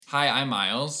Hi, I'm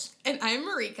Miles. And I'm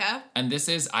Marika. And this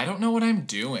is I Don't Know What I'm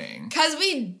Doing. 'Cause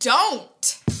we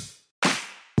don't!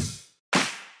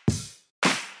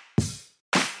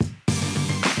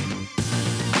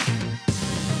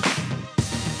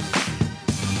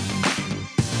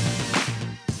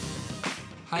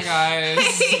 Hi,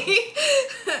 guys.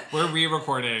 We're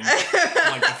re-recording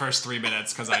like the first 3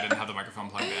 minutes because I didn't have the microphone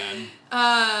plugged in.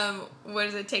 What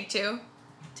is it? Take two?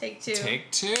 Take two.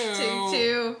 Take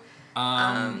two.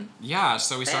 Yeah,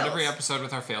 so we start fails. every episode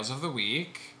with our fails of the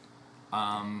week.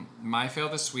 My fail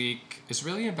this week is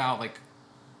really about, like,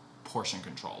 portion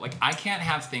control. Like, I can't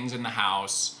have things in the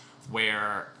house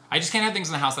where... I just can't have things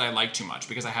in the house that I like too much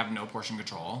because I have no portion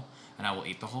control, and I will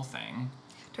eat the whole thing.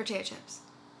 Tortilla chips.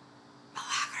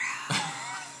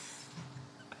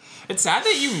 It's sad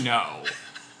that you know.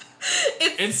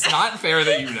 It's not fair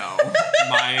that you know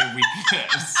my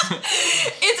weakness.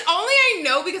 It's only I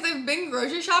know because I've been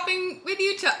grocery shopping with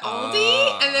you to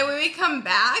Aldi, and then when we come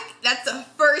back, that's the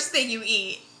first thing you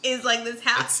eat is like this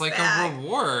half It's like bag. a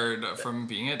reward from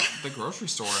being at the grocery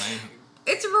store, and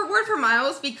It's a reward for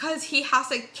Miles because he has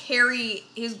to carry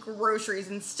his groceries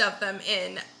and stuff them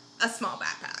in a small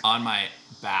backpack. on my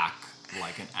back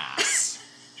like an ass.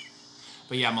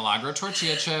 But yeah, Milagro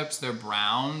tortilla chips, they're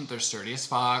brown, they're sturdy as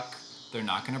fuck, they're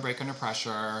not gonna break under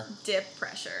pressure. Dip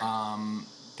pressure.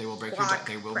 They will break Guac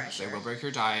they will pressure. break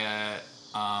your diet.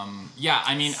 Yeah,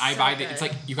 I mean, I So buy good. it's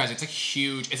like, you guys, it's a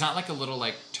huge, it's not like a little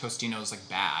like Tostino's like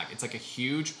bag. It's like a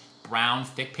huge brown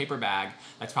thick paper bag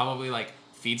that's probably like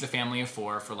feeds a family of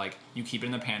 4 for like, you keep it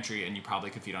in the pantry and you probably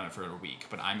could feed on it for a week,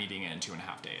 but I'm eating it in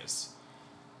 2.5 days.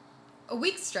 A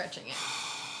week stretching it.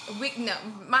 A week, no.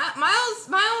 Miles,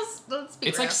 let's be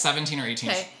It's real. like 17 or 18.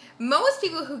 Okay. Most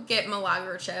people who get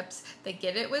Milagro chips, they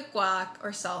get it with guac or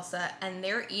salsa, and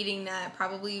they're eating that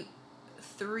probably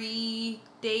 3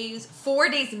 days, 4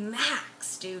 days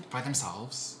max, dude. By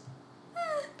themselves?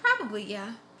 Probably,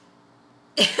 yeah.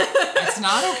 It's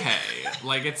not okay.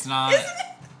 Like, it's not. Isn't it?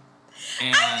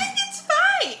 And I think it's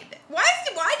fine.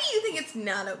 Why do you think it's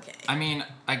not okay? I mean,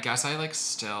 I guess I like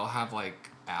still have like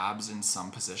abs in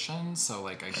some positions, so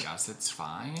like I guess it's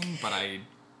fine, but I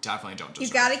definitely don't deserve.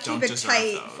 You gotta keep it deserve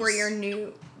tight those. for your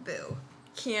new boo.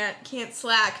 Can't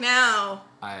slack now.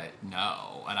 I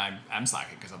know, and I'm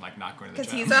slacking because I'm like not going to the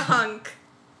Because gym. he's a hunk.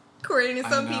 According to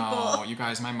some I know. people. You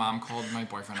guys, my mom called my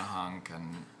boyfriend a hunk,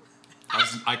 and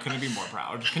I couldn't be more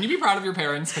proud. Can you be proud of your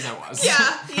parents? Because I was. Yeah,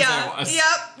 'Cause yeah. I was.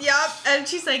 Yep. And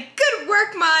she's like, good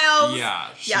work, Miles. Yeah,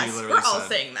 she yes, literally we're all said,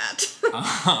 saying that.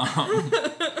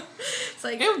 It's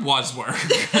like, It was work.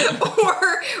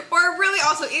 or really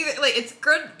also either like it's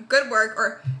good work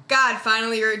or God,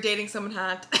 finally you're dating someone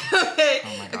hot. Okay,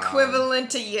 Oh my God.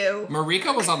 equivalent to you.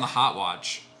 Marika was on the hot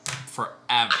watch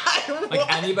forever. Like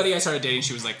anybody I started dating,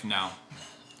 she was like, no.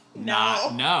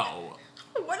 No.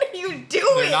 What are you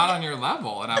doing? They're not on your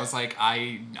level. And I was like,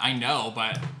 I know,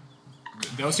 but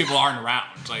those people aren't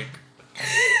around. Like,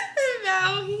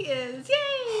 Now he is. Yay!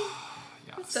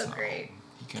 yeah. That's so great.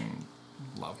 He can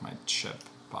love my chip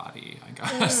body, I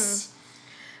guess.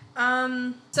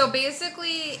 So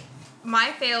basically,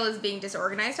 my fail is being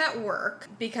disorganized at work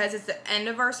because it's the end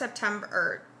of our September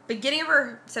or beginning of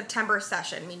our September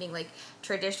session, meaning like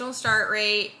traditional start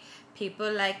rate.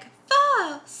 People like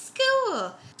fall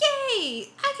school, yay!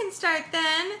 I can start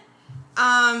then.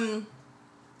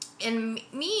 And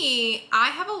me, I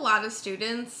have a lot of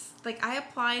students. Like I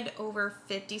applied over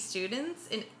 50 students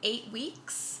in 8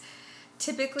 weeks.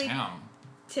 Damn.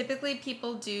 Typically,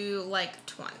 people do like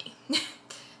 20.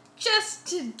 Just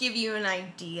to give you an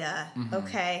idea,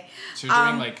 okay? So you're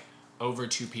doing like over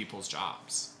 2 people's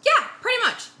jobs. Yeah, pretty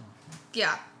much.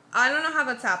 Yeah, I don't know how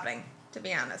that's happening, to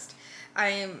be honest.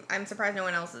 I'm surprised no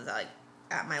one else is like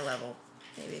at my level.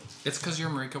 Maybe. It's because you're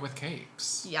Marika with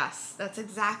cakes. Yes, that's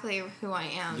exactly who I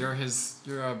am. You're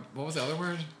a, what was the other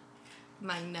word?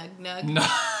 My nug. No.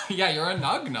 Yeah, you're a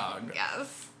nug.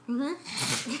 Yes.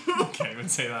 Can't even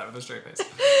say that with a straight face.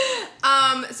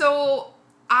 So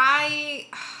I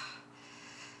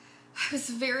was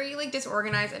very like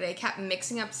disorganized and I kept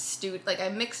mixing up I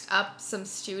mixed up some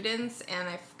students and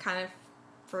I kind of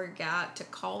forgot to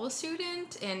call a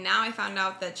student and now I found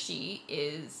out that she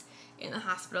is in the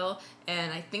hospital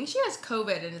and I think she has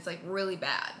COVID and it's like really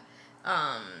bad.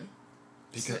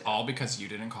 Because you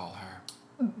didn't call her.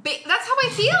 That's how I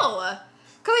feel.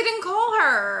 Because I didn't call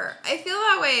her. I feel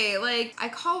that way. Like, I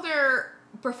called her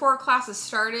before classes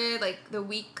started, like,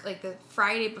 the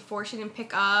Friday before she didn't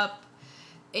pick up.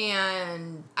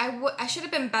 And I should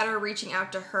have been better reaching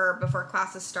out to her before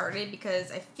classes started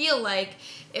because I feel like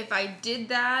if I did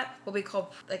that, what we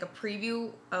call, like, a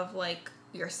preview of, like,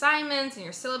 your assignments and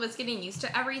your syllabus, getting used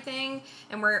to everything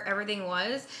and where everything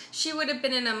was, she would have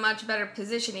been in a much better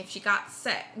position if she got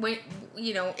sick.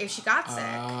 If she got sick.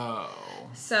 Oh.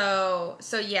 So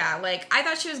yeah, like, I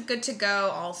thought she was good to go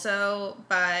also,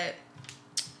 but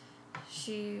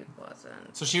she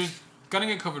wasn't. So she was gonna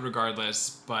get COVID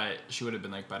regardless, but she would have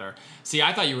been, like, better. See,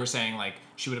 I thought you were saying, like,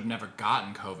 she would have never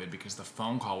gotten COVID because the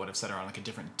phone call would have set her on, like, a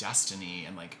different destiny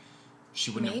and, like, she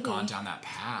wouldn't have gone down that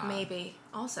path. Maybe.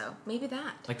 Also, maybe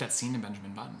that. Like that scene in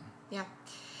Benjamin Button. Yeah.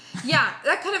 Yeah,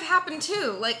 that could have happened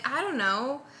too. Like, I don't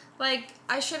know. Like,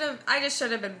 I just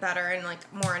should have been better and,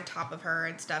 like, more on top of her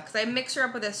and stuff. Because I mixed her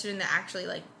up with a student that actually,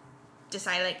 like,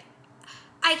 decided, like,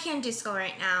 I can't do school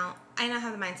right now. I now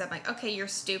have the mindset, I'm like, okay, you're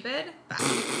stupid. But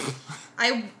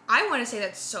I want to say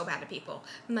that's so bad to people.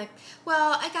 I'm like,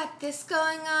 well, I got this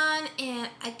going on and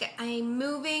I'm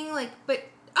moving, like, but,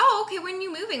 oh, okay, when are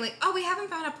you moving? Like, oh, we haven't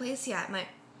found a place yet. I'm like,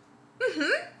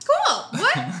 cool.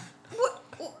 What?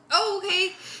 Oh,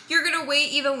 okay. You're going to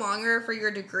wait even longer for your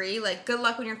degree? Like, good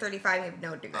luck when you're 35 and you have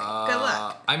no degree. Good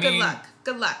luck.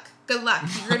 Good luck.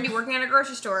 You're going to be working at a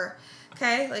grocery store.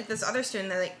 Okay? Like, this other student,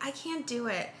 they're like, I can't do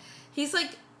it. He's,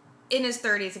 like, in his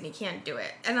 30s and he can't do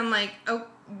it. And I'm like, oh,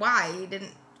 why? You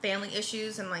didn't, family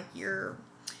issues? And, like, you're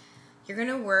going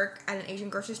to work at an Asian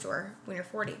grocery store when you're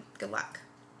 40. Good luck.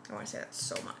 I want to say that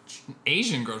so much. An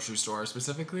Asian grocery store,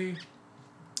 specifically?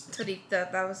 So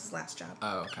that was his last job.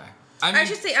 Oh, okay. I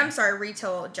should say, I'm sorry,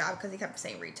 retail job, because he kept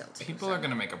saying retail too. People are going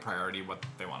to make a priority what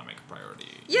they want to make a priority.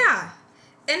 Yeah.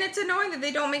 And it's annoying that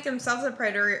they don't make themselves a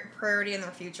priority in their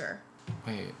future.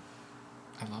 Wait.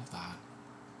 I love that.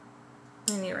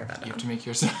 I need to write that down. You have to make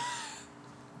yourself...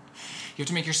 You have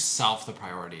to make yourself the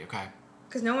priority, okay?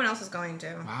 Because no one else is going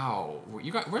to. Wow.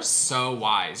 We're so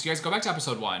wise. You guys, go back to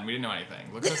episode 1. We didn't know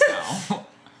anything. Look at us now.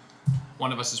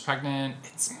 One of us is pregnant.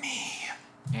 It's me.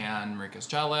 And Marika's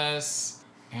jealous.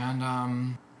 And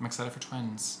I'm excited for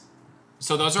twins.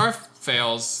 So those are our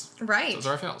fails. Right. Those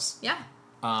are our fails. Yeah.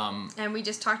 And we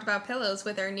just talked about pillows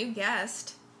with our new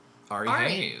guest, Ari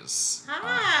Hayes.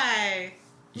 Hi.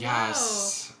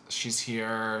 Yes. Hello. She's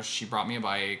here. She brought me a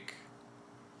bike.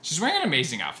 She's wearing an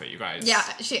amazing outfit, you guys. Yeah,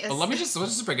 she is. But let's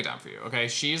just break it down for you, okay?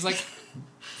 She's like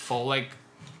full, like,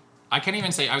 I can't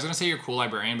even say, I was gonna say you're a cool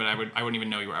librarian, but I wouldn't even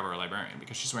know you were ever a librarian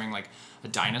because she's wearing like a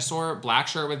dinosaur, black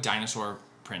shirt with dinosaur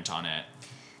print on it.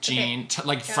 Jean,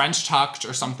 French tucked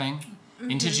or something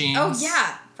into jeans. Oh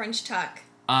yeah, French tuck.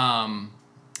 And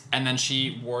then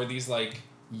she wore these like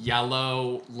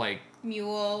yellow like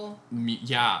mule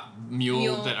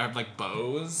that have like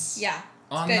bows. Yeah,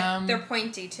 on good. them. They're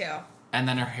pointy too. And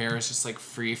then her hair is just like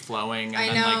free flowing.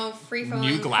 I know, free flowing.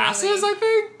 New glasses, I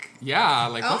think. Yeah,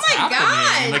 like what's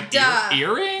happening? Like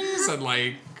earrings and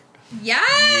like.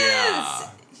 Yes. Yeah.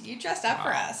 You dressed up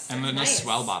for us. And then nice. A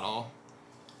swell bottle.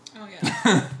 Oh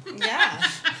yeah. Yeah.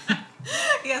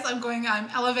 Yes, I'm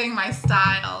elevating my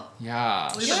style. Yeah.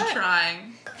 At least I'm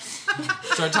trying.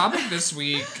 So our topic this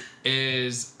week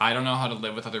is I don't know how to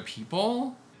live with other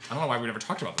people. I don't know why we never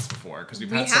talked about this before because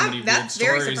we've had so many weird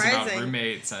stories about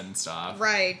roommates and stuff.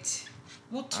 Right.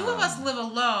 Well, two of us live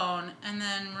alone, and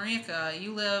then Marika,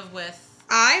 you live with.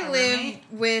 I live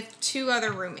with two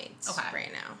other roommates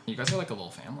right now. You guys are like a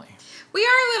little family. We are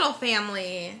a little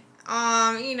family.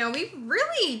 We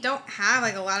really don't have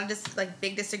like a lot of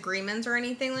big disagreements or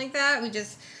anything like that. We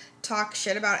just talk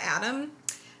shit about Adam,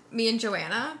 me and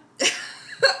Joanna.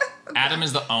 Adam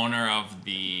is the owner of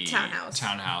the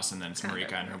townhouse, and then it's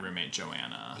Marika and her roommate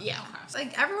Joanna. Yeah.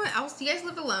 Like everyone else, do you guys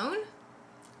live alone?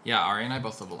 Yeah, Ari and I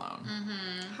both live alone.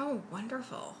 Mm-hmm. How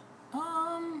wonderful.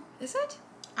 Is it?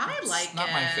 I like it. It's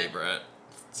not my favorite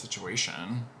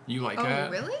situation. You like it? Oh,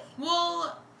 really?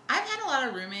 Well, I've had a lot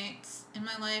of roommates in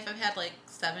my life. I've had like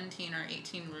 17 or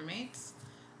 18 roommates.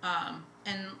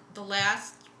 And the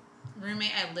last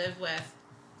roommate I lived with,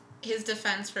 his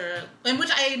defense in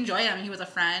which I enjoyed him, he was a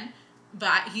friend,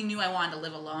 but he knew I wanted to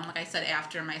live alone. Like I said,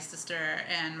 after my sister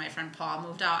and my friend Paul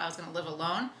moved out, I was going to live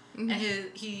alone. Mm-hmm. And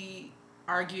he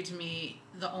argued to me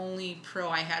the only pro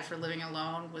I had for living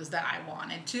alone was that I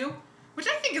wanted to, which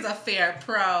I think is a fair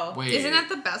pro. Wait. Isn't that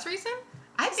the best reason?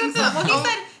 I think so. Well,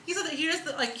 he said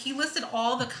that he listed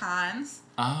all the cons.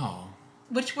 Oh.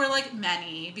 Which were like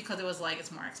many because it was like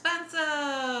it's more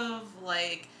expensive.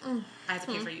 Like I have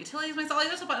to pay for utilities myself.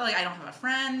 Like I don't have a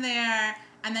friend there.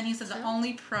 And then he says the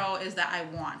only pro is that I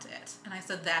want it. And I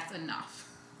said that's enough.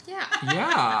 Yeah.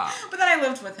 Yeah. But then I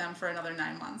lived with him for another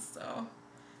 9 months. So.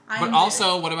 But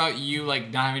also, what about you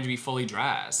like not having to be fully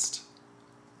dressed?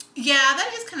 Yeah,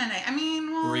 that is kind of nice. I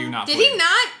mean, were you not? Did he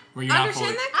not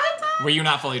understand that? Were you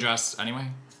not fully dressed anyway?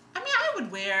 I mean, I would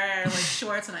wear like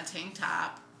shorts and a tank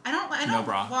top. I don't No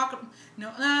bra. walk.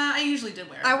 No, I usually did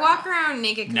wear. I walk around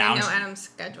naked because Now I know do- Adam's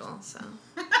schedule. So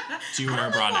Do you I wear a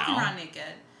don't bra like walking now? around naked.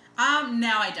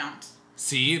 Now I don't.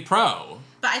 See, pro.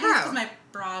 But I think it's Pro. because my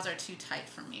bras are too tight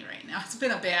for me right now. It's been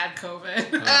a bad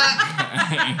COVID.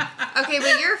 okay,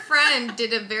 but your friend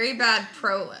did a very bad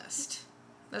pro list.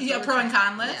 That's Yeah, what pro we're and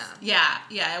trying- con list. Yeah,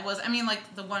 it was. I mean,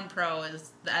 like the one pro is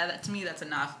to me that's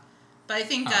enough. But I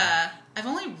think I've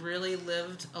only really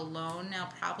lived alone now,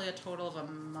 probably a total of a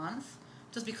month,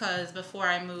 just because before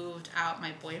I moved out,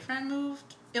 my boyfriend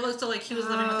moved. It was so like he was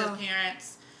living with his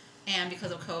parents, and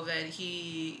because of COVID,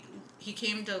 he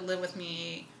came to live with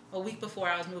me a week before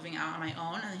I was moving out on my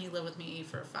own, and he lived with me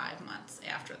for 5 months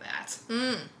after that.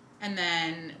 And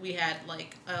then we had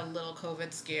like a little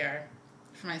COVID scare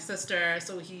for my sister,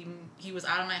 so he was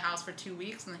out of my house for 2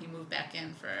 weeks, and then he moved back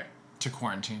in To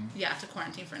quarantine. to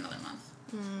quarantine for another month.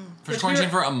 For quarantine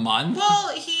for a month?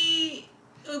 Well,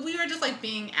 we were just like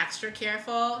being extra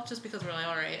careful, just because we're like,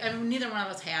 all right. I mean, neither one of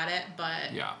us had it,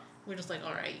 but Yeah. we're just like,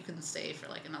 all right, you can stay for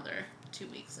like another 2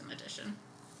 weeks in addition.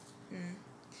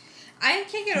 I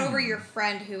can't get over your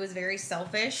friend who was very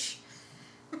selfish.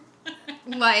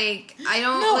 Like, I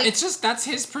don't. No, like, it's just that's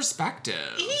his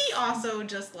perspective. He also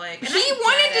just like and he I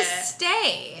wanted get to it.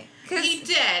 stay. 'Cause He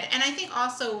did, and I think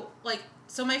also like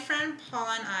so. My friend Paul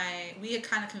and I, we had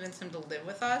kind of convinced him to live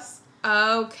with us,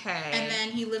 Okay. and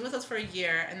then he lived with us for a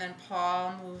year, and then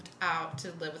Paul moved out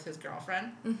to live with his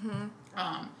girlfriend.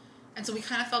 And so we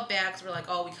kind of felt bad because we're like,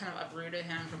 oh, we kind of uprooted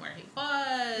him from where he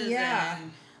was. Yeah.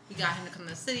 And we got him to come to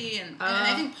the city. And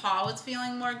I think Paul was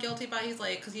feeling more guilty about it. He's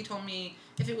like, because he told me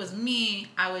if it was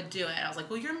me, I would do it. I was like,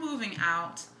 well, you're moving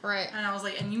out. Right. And I was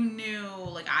like, and you knew,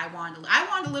 like, I wanted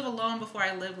to live alone before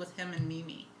I lived with him and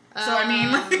Mimi. So, I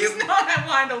mean, like, it's not I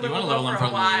wanted to live You want to alone live alone for for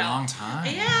a while. long time.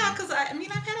 Yeah, because I mean,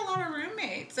 I've had a lot of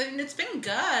roommates, and it's been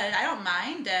good. I don't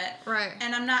mind it. Right.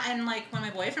 And I'm not, and like when my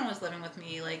boyfriend was living with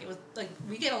me, like it was like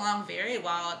we get along very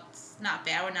well. It's not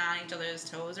bad. We're not on each other's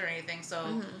toes or anything.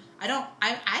 So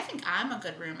I think I'm a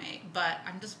good roommate, but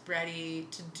I'm just ready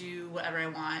to do whatever I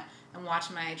want and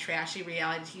watch my trashy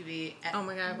reality TV. Oh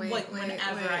my god! Wait, like wait,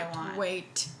 whenever wait, I want.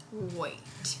 Wait.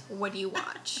 What do you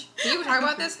watch? Did you talk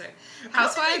about this? I don't think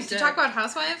Housewives? I Did you did. talk about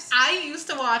Housewives? I used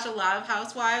to watch a lot of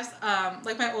Housewives.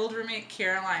 Like my old roommate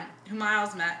Caroline, who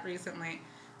Miles met recently.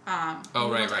 Oh, we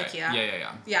right, went to right. IKEA.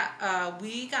 Yeah. Yeah,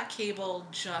 we got cable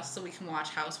just so we can watch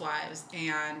Housewives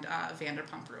and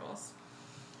Vanderpump Rules.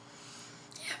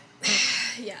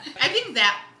 Yeah. I think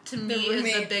that, to me, is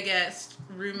the roommate. biggest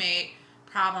roommate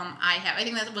problem I have. I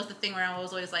think that was the thing where I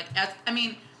was always like,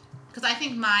 because I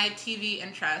think my TV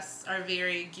interests are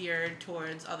very geared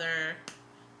towards other,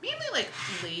 mainly like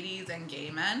ladies and gay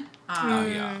men. Oh,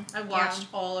 yeah. I watched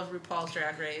all of RuPaul's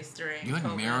Drag Race during You like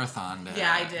COVID. marathoned it.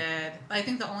 Yeah, I did. I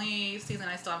think the only season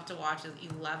I still have to watch is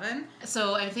 11.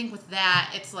 So I think with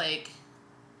that, it's like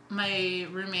my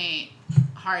roommate,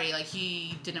 Hari, like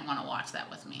he didn't want to watch that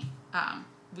with me.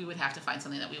 We would have to find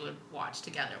something that we would watch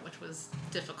together, which was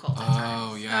difficult at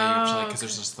times. Oh, yeah. You have to, Oh, like, because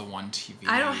there's just the one TV.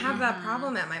 I don't have that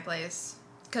problem at my place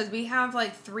because we have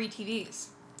like 3 TVs.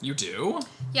 You do?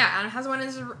 Yeah, Adam has one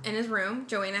in his room.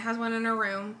 Joanna has one in her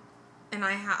room, and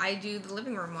I do the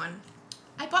living room one.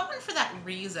 I bought one for that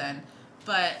reason,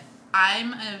 but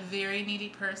I'm a very needy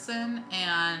person,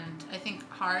 and I think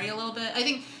Hari a little bit. I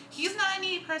think he's not a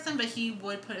needy person, but he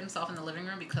would put himself in the living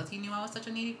room because he knew I was such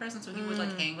a needy person, so he would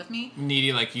like hang with me.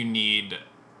 Needy, like you need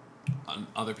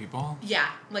other people? Yeah,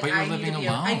 like But you're I need living to be.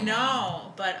 alone. I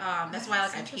know, but that's why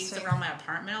like That's I pace interesting. around my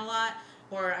apartment a lot,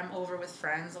 or I'm over with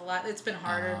friends a lot. It's been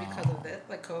harder because of this,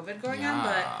 like COVID going on.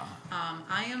 But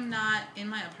I am not in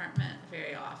my apartment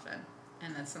very often,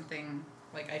 and that's something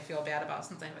like I feel bad about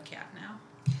since I have a cat now.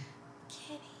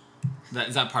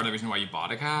 Is that part of the reason why you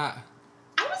bought a cat?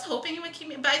 I was hoping it would keep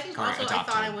me, but I think Or also I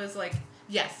adopted. thought it was like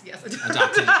yes, Adopted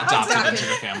into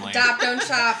the family. Adopt, don't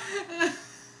shop.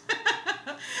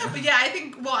 But yeah, I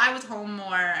think I was home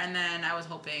more, and then I was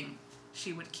hoping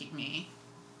she would keep me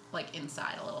like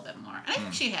inside a little bit more, and I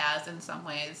think she has in some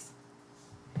ways.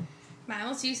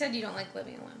 Miles, you said you don't like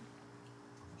living alone.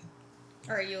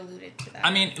 Or you alluded to that.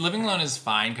 I mean, living alone is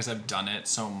fine because I've done it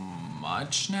so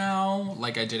much now.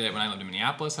 Like, I did it when I lived in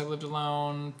Minneapolis. I lived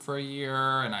alone for a year,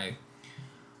 and I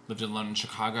lived alone in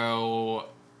Chicago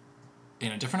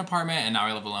in a different apartment, and now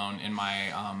I live alone in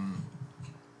my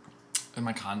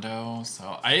condo.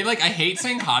 So I hate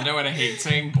saying condo and I hate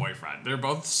saying boyfriend. They're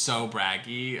both so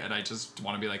braggy, and I just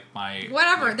want to be like my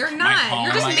Whatever, like, they're my not. home,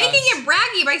 You're just I making guess. it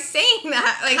braggy by saying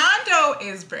that. Like, Condo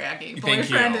is braggy. Thank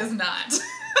Boyfriend you. is not.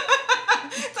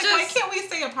 It's like, why Just- can't we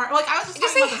say Like, I was just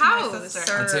Just talking say about this with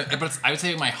my house, sister. or- I would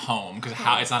say my home because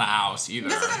it's not a house either.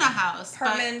 This isn't a house. but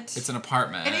Apartment. It's an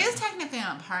apartment. It is technically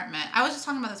an apartment. I was just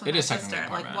talking about this with It my is technically sister.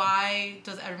 an Like, apartment. why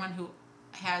does everyone who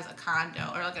has a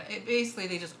condo, or basically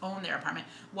they just own their apartment,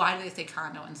 why do they say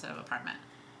condo instead of apartment?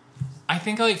 I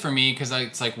think like for me, because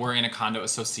it's like we're in a condo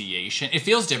association. It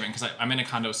feels different because I'm in a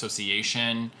condo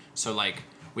association. So like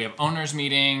we have owners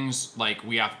meetings. Like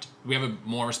we have a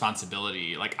more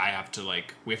responsibility. Like we have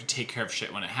to take care of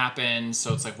shit when it happens.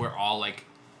 So it's like we're all like,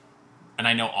 and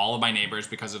I know all of my neighbors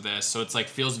because of this. So it's like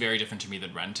feels very different to me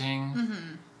than renting.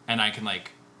 Mm-hmm. And I can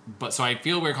like, but so I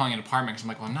feel weird calling it an apartment because I'm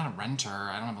like, well, I'm not a renter.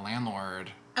 I don't have a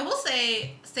landlord. I will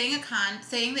say, saying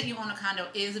that you own a condo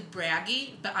is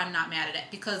braggy, but I'm not mad at it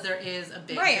because there is a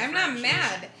big I'm not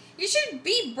mad. You should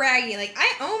be braggy. Like,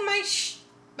 I own my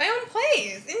own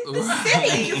place in the city.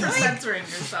 Thank you for Like, censoring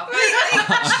yourself. shit,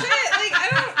 like, I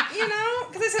don't,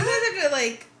 because I sometimes have to,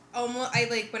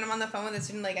 like, when I'm on the phone with a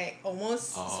student, like, I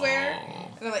almost swear,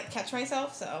 and I, like, catch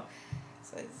myself, so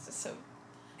it's just so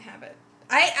habit.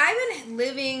 I've been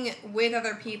living with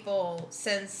other people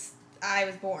since I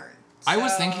was born. I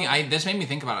was thinking, this made me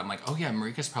think about it. I'm like, oh yeah,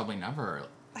 Marika's probably never.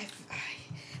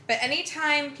 But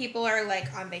anytime people are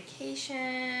like on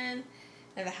vacation,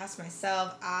 in the house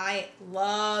myself, I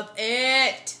love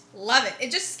it. Love it.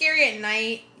 It's just scary at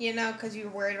night, because you're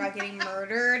worried about getting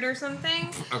murdered or something.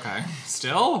 Okay.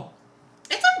 Still?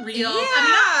 It's a real. Yeah,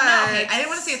 I didn't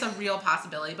want to say it's a real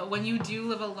possibility, but when you do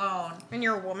live alone, and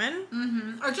you're a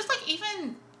woman, or just like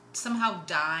even somehow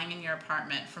dying in your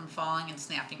apartment from falling and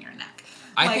snapping your neck.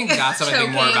 I think that's what I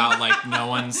think more about. Like, no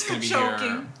one's gonna be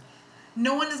here.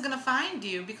 No one is gonna find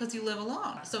you because you live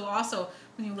alone. So also,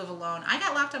 when you live alone, I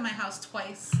got locked out of my house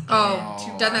twice.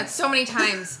 done that so many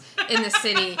times in the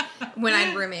city when I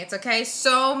had roommates. Okay,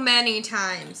 so many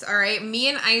times. All right, me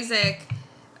and Isaac,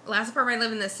 last apartment I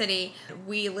lived in the city,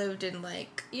 we lived in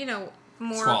like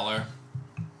more Squalor.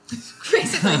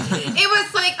 Basically, it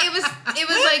was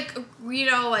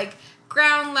like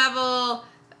ground level,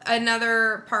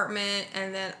 another apartment,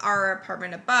 and then our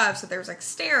apartment above. So there was like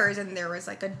stairs, and there was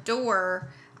like a door,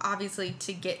 obviously,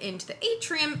 to get into the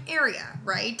atrium area,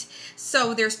 right?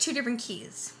 So there's 2 different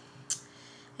keys,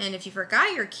 and if you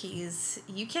forgot your keys,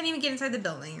 you can't even get inside the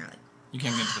building. You're like, You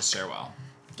can't get into the stairwell.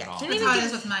 Yeah, at all. can't That's even how it get-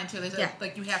 is with mine too.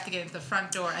 Like you have to get into the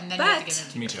front door, and then you have to get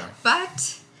into. Me too.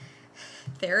 But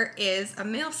there is a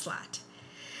mail slot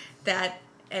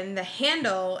and the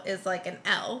handle is like an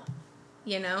L,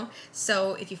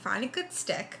 So if you find a good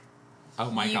stick, Oh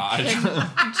my you god.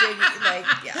 can jig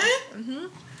Mm-hmm.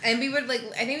 And we would I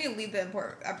think we'd leave the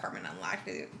apartment unlocked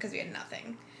because we had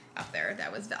nothing up there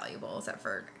that was valuable except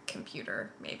for a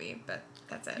computer maybe, but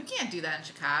that's it. You can't do that in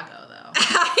Chicago though.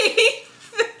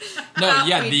 No,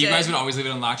 yeah, We you guys did. would always leave it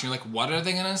unlocked. You're like, what are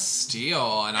they gonna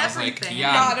steal? And I was like, Everything.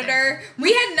 yeah. Auditor.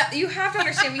 We had you have to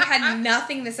understand we had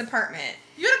nothing in this apartment.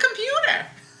 You had a computer.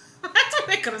 That's what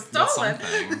they could have That's stolen.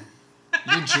 something.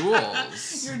 Your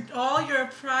jewels. All your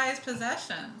prized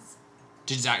possessions.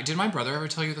 Did my brother ever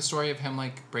tell you the story of him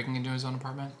breaking into his own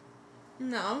apartment?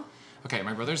 No. Okay,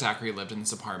 my brother Zachary lived in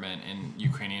this apartment in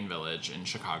Ukrainian Village in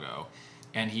Chicago,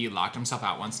 and he locked himself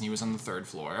out once, and he was on the 3rd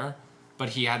floor, but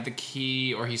he had the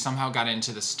key, or he somehow got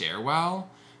into the stairwell,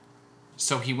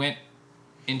 so he went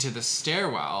into the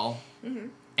stairwell,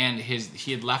 and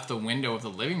he had left the window of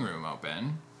the living room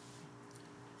open,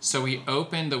 so he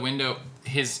opened the window,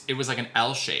 it was like an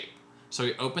L shape, so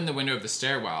he opened the window of the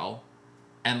stairwell,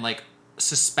 and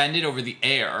suspended over the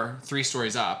air, 3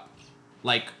 stories up,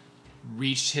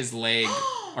 reached his leg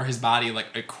or his body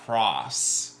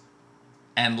across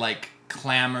and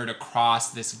clambered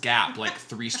across this gap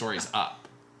 3 stories up.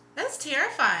 That's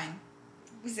terrifying.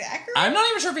 Zachary? I'm not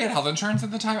even sure if he had health insurance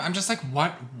at the time. I'm just like,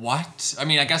 what? I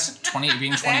mean, I guess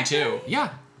being 22. Zachary?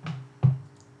 Yeah.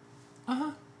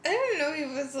 I didn't know he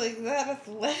was that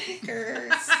athletic or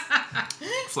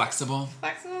Flexible.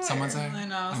 flexible. Someone or say. I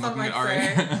know. I'm Some looking might at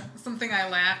Ari. say something I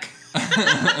lack.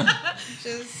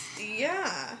 Just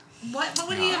yeah. What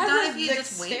would No. he have done if he had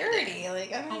just waited? Dexterity,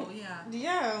 I don't. Oh yeah.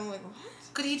 Yeah, I'm like, what?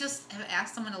 Could he just have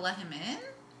asked someone to let him in?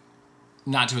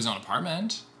 Not to his own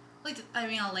apartment.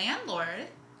 A landlord.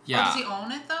 Yeah. Or does he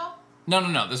own it though?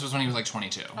 No. This was when he was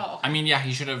 22. Oh, okay. I mean, yeah,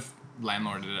 he should have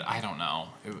landlorded it. I don't know.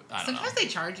 I don't Sometimes know. they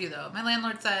charge you though. My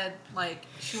landlord said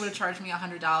she would have charged me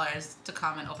 $100 to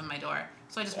come and open my door.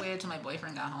 So I just waited till my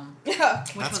boyfriend got home. Yeah.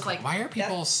 Which That's was why are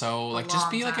people so just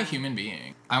long be a time. human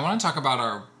being? I want to talk about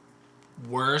our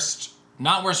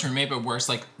not worst roommate, but worst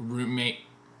roommate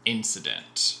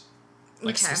incident,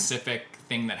 Okay. specific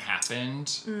thing that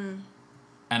happened. And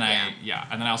and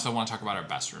then I also want to talk about our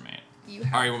best roommate. you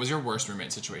have. All right, what was your worst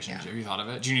roommate situation? Yeah. Have you thought of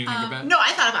it? Do you need to think of it? No,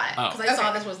 I thought about it Oh. because I saw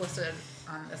Okay. this was listed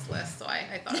on this list, so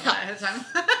I thought about it ahead of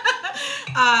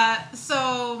time.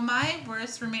 So my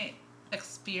worst roommate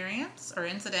experience or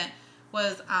incident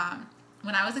was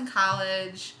when I was in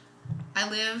college. I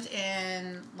lived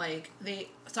in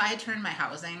so I had turned my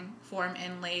housing form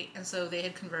in late, and so they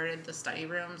had converted the study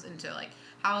rooms into like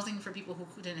housing for people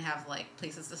who didn't have like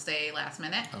places to stay last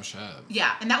minute. Oh shit.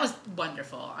 Yeah, and that was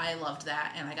wonderful. I loved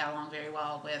that, and I got along very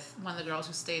well with one of the girls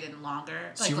who stayed in longer.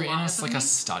 So like, you were the in longest with a me.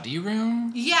 study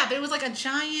room? Yeah, but it was like a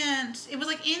giant. It was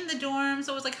like in the dorm,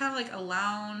 so it was like kind of like a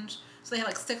lounge. So they had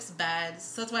like 6 beds.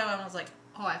 So that's why I was like,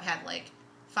 oh, I've had like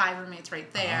 5 roommates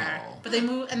right there. Oh. But they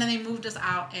moved, and then they moved us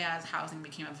out as housing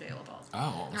became available.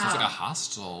 Oh, so it's like a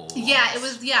hostel. Yeah, it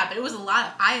was. Yeah, but it was a lot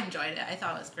of. I enjoyed it. I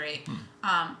thought it was great.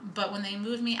 But when they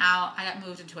moved me out, I got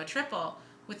moved into a triple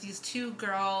with these 2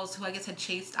 girls who I guess had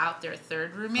chased out their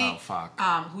 3rd roommate. Oh fuck.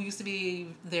 Who used to be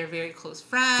their very close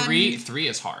friend. Three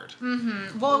is hard.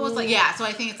 Well, it was like, yeah. So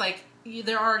I think it's like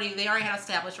they already had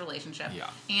established relationship. Yeah.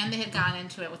 And they had gone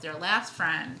into it with their last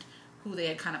friend, who they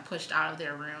had kind of pushed out of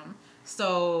their room.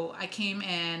 So I came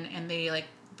in and they like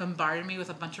bombarded me with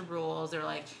a bunch of rules. They were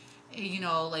like,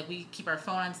 like we keep our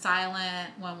phone on silent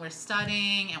when we're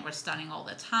studying, and we're studying all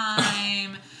the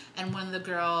time. And one of the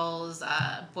girls'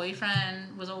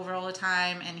 boyfriend was over all the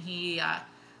time, and he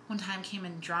one time came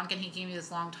in drunk, and he gave me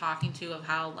this long talking to of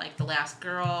how like the last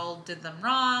girl did them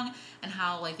wrong, and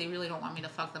how like they really don't want me to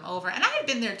fuck them over. And I had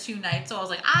been there 2 nights, so I was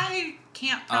like, I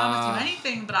can't promise you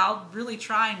anything, but I'll really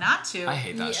try not to. I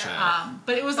hate that Yeah. shit.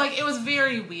 But it was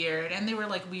very weird, and they were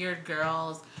like weird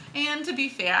girls. And to be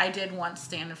fair, I did once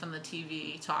stand in front of the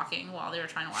TV talking while they were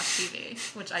trying to watch TV,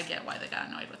 which I get why they got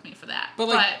annoyed with me for that. But,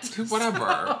 like,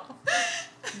 whatever.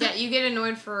 Yeah, you get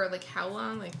annoyed for like how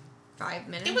long? Like 5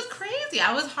 minutes? It was crazy.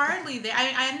 I was hardly there.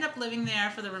 I ended up living there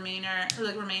for the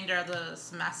remainder of the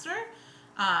semester,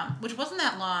 which wasn't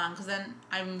that long, because then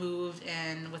I moved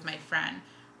in with my friend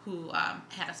who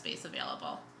had a space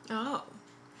available. Oh.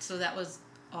 So that was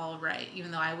all right,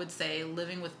 even though I would say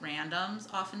living with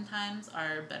randoms oftentimes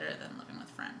are better than living with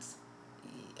friends.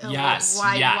 Yes,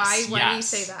 Why yes, do you yes.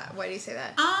 say that? Why do you say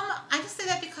that? I just say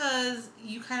that because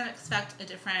you kind of expect a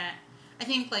different. I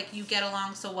think like you get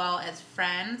along so well as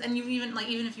friends, and you even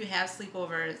if you have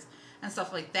sleepovers and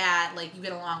stuff like that, like you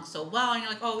get along so well, and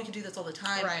you're like, oh, we can do this all the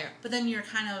time. Right. But then you're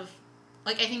kind of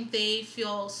like, I think they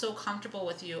feel so comfortable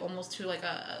with you, almost to like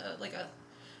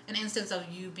an instance of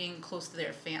you being close to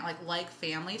their like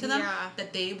family to them, Yeah.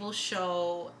 that they will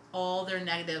show all their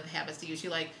negative habits to you. She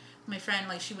like. My friend,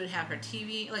 like, she would have her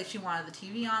TV, like, she wanted the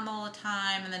TV on all the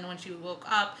time, and then when she woke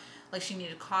up, like, she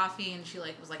needed coffee, and she,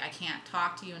 like, was like, I can't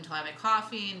talk to you until I have my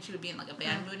coffee, and she would be in, like, a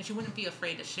bad mood, and she wouldn't be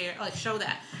afraid to show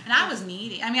that. And I was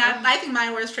needy. I mean, I think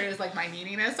my worst trait is, like, my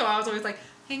neediness, so I was always like,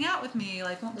 hang out with me,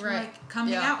 like, won't you, Right. like, come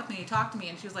hang out with me, talk to me,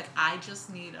 and she was like, I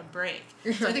just need a break.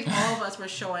 So I think all of us were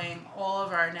showing all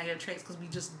of our negative traits because we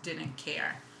just didn't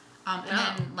care. And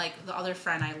then, like, the other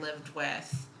friend I lived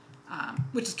with,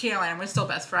 which is Caroline, we're still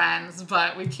best friends,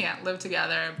 but we can't live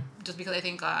together just because I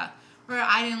think, I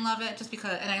didn't love it, just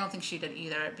because, and I don't think she did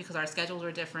either, because our schedules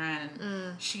were different,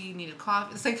 and she needed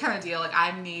coffee, it's the same kind of deal, like,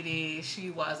 I'm needy, she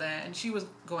wasn't, and she was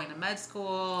going to med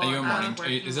school. Are you a and I was morning?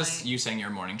 working Is this late. you saying you're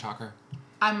a morning talker?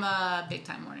 I'm a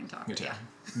big-time morning talker. Me too. Yeah.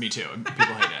 Me too. People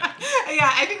hate it. Yeah,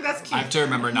 I think that's cute. I have to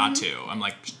remember not to. I'm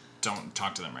like, don't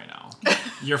talk to them right now.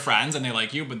 You're friends and they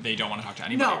like you, but they don't want to talk to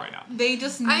anybody right now. They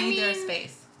just need their mean-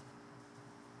 space.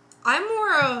 I'm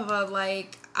more of a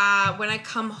like when I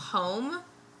come home,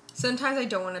 sometimes I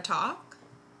don't want to talk.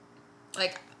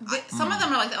 Like Some of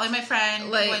them are like that. Like my friend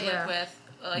Like, who I yeah. lived with,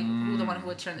 like who the one who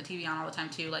would turn the TV on all the time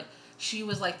too. Like she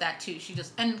was like that too. She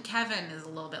just, and Kevin is a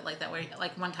little bit like that. Where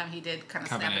like one time he did kind of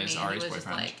Kevin snap at me. is And he Ari's was just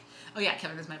boyfriend. like, oh yeah,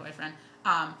 Kevin is my boyfriend.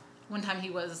 One time he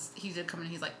did come in.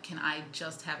 He's like, can I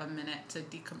just have a minute to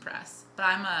decompress? But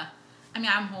I'm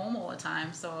home all the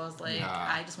time, so I was like, Yeah.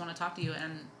 I just want to talk to you.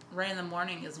 And right in the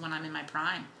morning is when I'm in my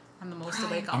prime. I'm the most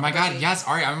awake. Oh my god, yes,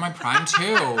 Ari, I'm in my prime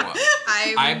too.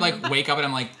 I like wake up and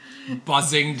I'm like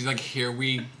buzzing, like here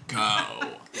we go.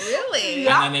 Really?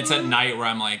 Yeah. And then it's at night where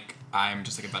I'm like, I'm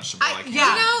just like a vegetable. I can't. yeah.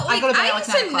 You know, I like go to bed I at, like,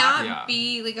 used 9 to o'clock. not Yeah.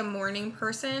 be like a morning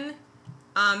person,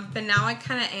 but now I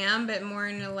kind of am, but more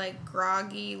into like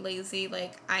groggy, lazy.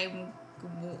 Like I'm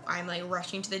like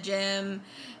rushing to the gym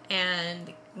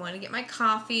and want to get my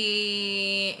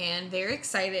coffee and very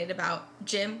excited about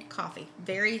gym coffee.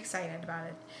 Very excited about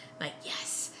it. Like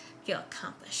yes, feel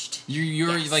accomplished.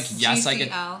 You're Yes. like, yes, I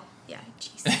get GCL. Yeah,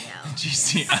 GCL.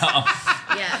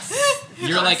 GCL. Yes.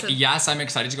 You're like, Awesome. yes, I'm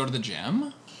excited to go to the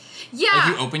gym. Yeah. Like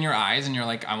you open your eyes and you're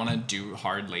like, I want to do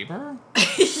hard labor.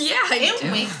 Yeah, I It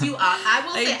do. wakes you up. I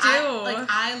will say, do.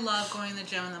 I love going to the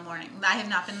gym in the morning. I have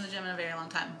not been in the gym in a very long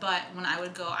time, but when I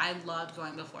would go, I loved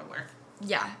going before work.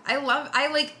 Yeah,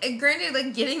 granted,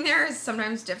 like, getting there is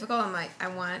sometimes difficult. I'm like, I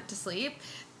want to sleep.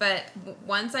 But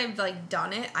once I've, like,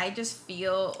 done it, I just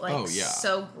feel, like,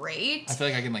 so great. I feel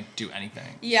like I can, like, do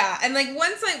anything. Yeah, and, like,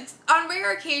 once on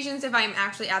rare occasions, if I'm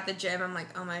actually at the gym, I'm like,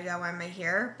 oh my God, why am I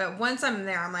here? But once I'm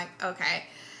there, I'm like, okay,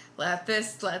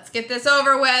 let's get this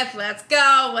over with. Let's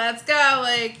go.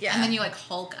 Like, yeah. And then you, like,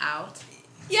 Hulk out.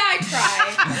 Yeah, I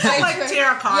try. Like,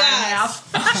 tear a car in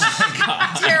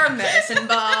half. Tear a medicine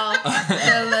ball.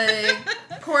 And,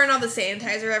 like, pouring all the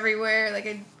sanitizer everywhere, like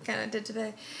I kind of did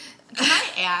today. Can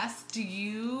I ask, do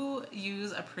you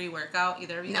use a pre-workout,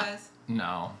 either of you guys?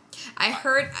 No. I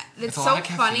heard it's a lot so of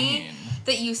funny caffeine.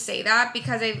 that you say that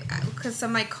because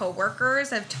some of my coworkers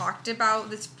have talked about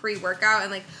this pre-workout,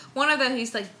 and like one of them,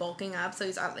 he's like bulking up, so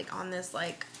he's like on this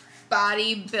like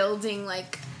bodybuilding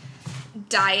like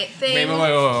diet thing.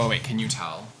 Wait. Can you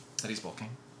tell that he's bulking?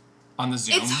 On the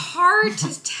Zoom? It's hard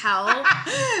to tell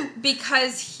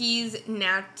because he's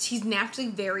naturally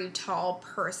very tall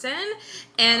person,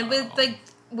 and with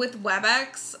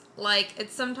WebEx, like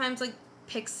it's sometimes like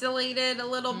pixelated a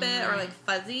little bit or like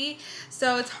fuzzy,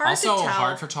 so it's hard to tell. Also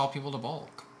hard for tall people to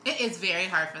bulk. It is very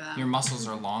hard for them. Your muscles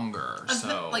are longer,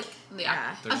 so like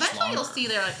Yeah. They're just Eventually, you'll longer. see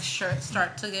their like shirts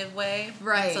start to give way.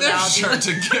 Right. So Their that'll Sure be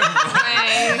to give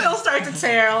way. They'll start to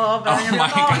tear a little bit. Oh and you're my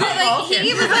like, God. But, like okay.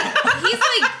 he was like he's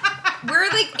like we're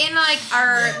like in like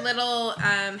our little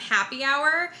happy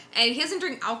hour, and he doesn't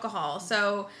drink alcohol,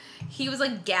 so he was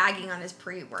like gagging on his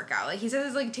pre-workout. Like he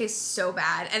says it like tastes so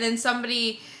bad. And then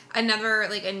another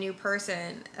like a new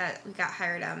person that we got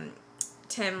hired,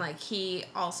 Tim, like he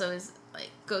also is like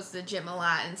goes to the gym a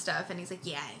lot and stuff, and he's like,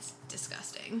 yeah, it's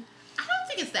disgusting. I don't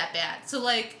think it's that bad. So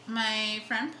like my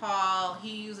friend Paul,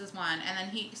 he uses one, and then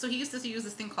he used to use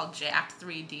this thing called Jacked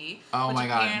 3D. Oh which my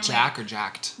God, apparently- Jack or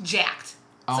Jacked? Jacked.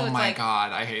 Oh So it's my like-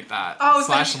 God, I hate that. Oh, it's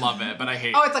Slash like- love it, but I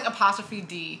hate. Oh, it's like apostrophe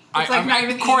D. It's like not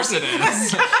even of course E. it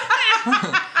is.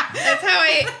 That's how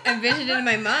I envisioned it in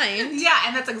my mind. Yeah,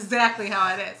 and that's exactly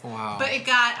how it is. Wow. But it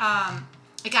got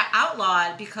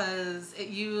outlawed because it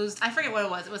used, I forget what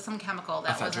it was. It was some chemical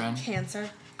that was Ephedrine? Cancer.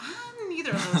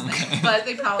 neither of those things, but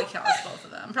they probably caused both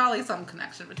of them. Probably some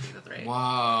connection between the three.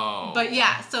 Whoa. But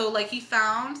yeah, so like he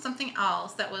found something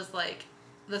else that was like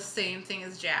the same thing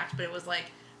as Jacked, but it was like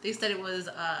they said it was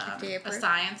a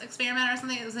science experiment or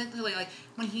something. It was essentially like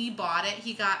when he bought it,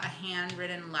 he got a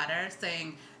handwritten letter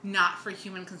saying not for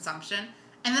human consumption.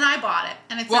 And then I bought it,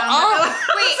 and it sounds like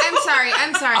Wait, I'm sorry.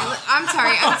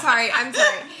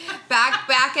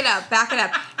 Back it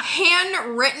up.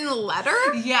 Handwritten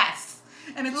letter? yes,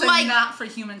 and it's like Like- not for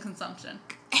human consumption.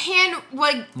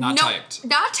 Not typed.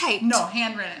 Not typed. No,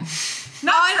 handwritten.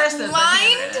 Not cursive, but Lined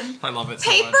handwritten. I love it so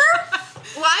paper? much.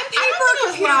 Line I paper don't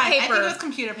or think it was computer lined. I think paper? it was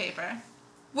computer paper.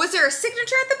 Was there a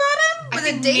signature at the bottom? I Was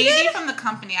think it dated? maybe from the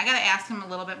company. I gotta ask him a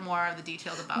little bit more of the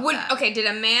details about that. Okay, did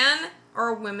a man or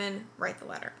a woman write the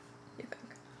letter? You think?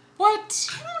 What?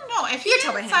 I don't know. If You he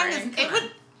tell didn't my sign this, handwriting. it Come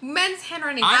would. on. Men's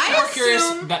handwriting. I'm more assume- curious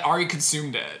that Ari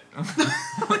consumed it.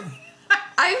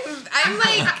 I'm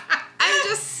like, I'm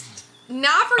just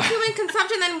not for human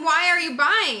consumption. Then why are you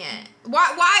buying it?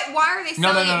 Why are they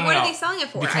selling it? What are they selling it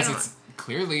for? Because I don't it's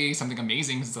clearly something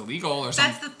amazing because it's illegal or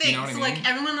something. That's the thing. You know what So I mean? like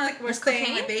everyone like was It's saying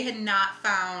cocaine? like they had not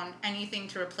found anything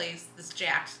to replace this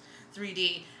Jacked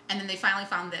 3D, and then they finally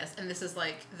found this, and this is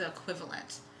like the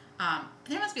equivalent.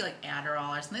 There must be like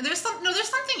Adderall or something. There's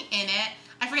something in it.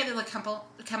 I forget the like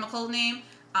chemical name.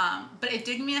 But it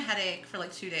did me a headache for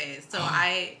like 2 days. So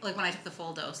I like when I took the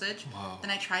full dosage. Whoa. Then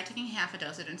I tried taking half a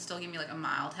dosage and still gave me like a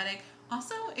mild headache.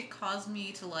 Also, it caused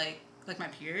me to like my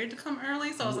period to come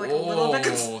early, so I was like a little bit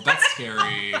concerned that's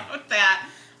scary. with that.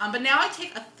 But now I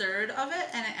take a third of it,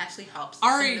 and it actually helps.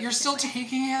 Ari, you're still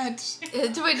taking it.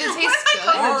 Do it taste What am I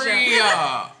good? calling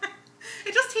Ari,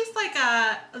 It just tastes like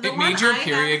the it one made your I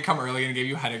period come early and gave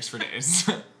you headaches for days.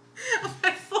 had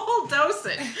my full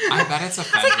dosage. I bet it's a I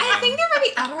was like, I Ephedrine. think there might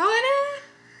be Adderall in it.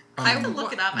 I have to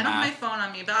look it up. I don't have my math. phone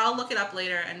on me, but I'll look it up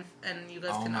later, and you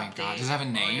guys Oh can my update. god, does it have a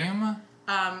while you're- name?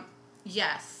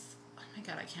 Yes. Oh my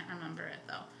god, I can't remember it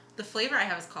though. The flavor I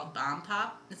have is called Bomb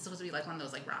Pop. It's supposed to be like one of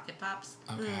those like rocket pops.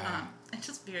 Okay. It's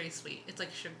just very sweet. It's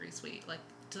like sugary sweet. Like,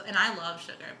 and I love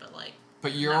sugar, but like.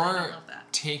 But I you're don't love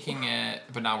that. taking it,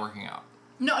 but not working out.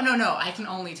 No. I can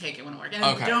only take it when working.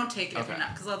 And Okay. don't take it if Okay. you're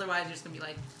not, because otherwise you're just gonna be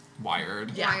like.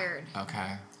 Wired. Yeah. Wired.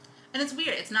 Okay. And it's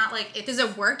weird. It's not like it's. Does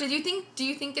it work? Do you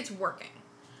think it's working?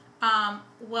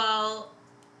 Well,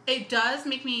 it does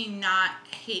make me not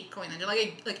hate going to the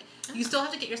gym. Like you still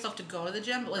have to get yourself to go to the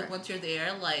gym, but like once you're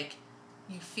there, like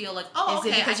you feel like, oh, Is okay,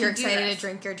 it because I you're can do excited this. to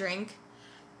drink your drink?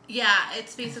 Yeah,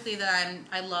 it's basically that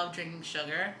I love drinking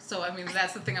sugar, so I mean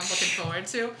that's the thing I'm looking forward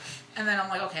to, and then I'm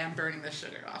like, okay, I'm burning this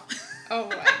sugar off. Oh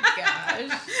my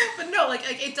gosh. But no, like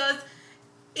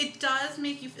it does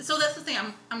make you. So that's the thing.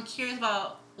 I'm curious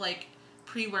about like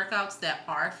pre-workouts that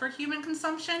are for human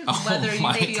consumption, Oh whether you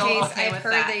my feel God. okay I've with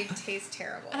heard that. they taste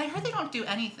terrible. And I heard they don't do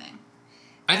anything.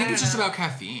 I think I it's don't just know. about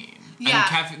caffeine.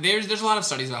 Yeah. And there's a lot of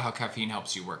studies about how caffeine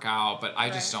helps you work out, but I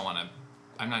just Right. don't want to.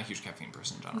 I'm not a huge caffeine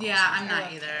person in general. Yeah, so. I'm not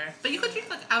love either. But you could drink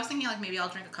I was thinking maybe I'll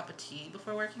drink a cup of tea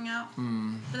before working out.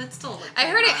 But it's still I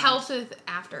heard it around. helps with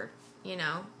after,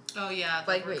 Oh yeah, like,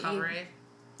 like what you- recovery.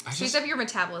 I speeds just, up your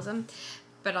metabolism,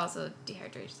 but also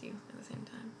dehydrates you at the same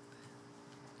time.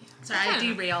 Sorry, I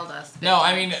derailed us. no,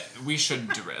 I mean we should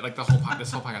derail. Like this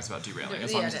whole podcast is about derailing.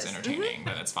 As long Yeah, as it it's is. entertaining,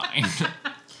 then it's fine.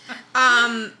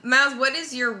 Miles, what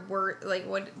is your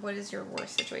what is your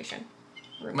worst situation?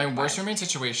 My worst Roommate-wise? roommate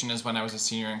situation is when I was a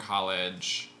senior in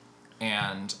college,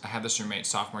 and I had this roommate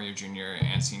sophomore year, junior,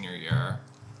 and senior year,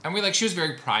 and she was a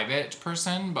very private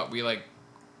person, but we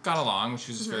got along.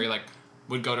 She was just very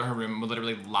would go to her room, would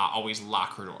literally always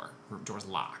lock her door. Her door was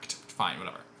locked. Fine,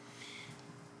 whatever.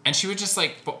 And she would just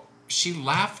but she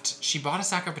left. She bought a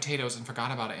sack of potatoes and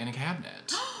forgot about it in a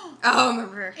cabinet. Oh, I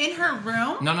remember. In her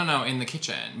room? No, in the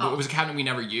kitchen. But Oh. it was a cabinet we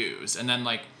never used. And then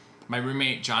my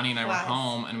roommate Johnny and I were Flies.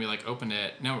 home and we opened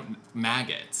it. No,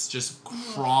 maggots just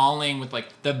crawling with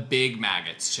the big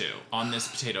maggots too on this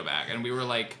potato bag. And we were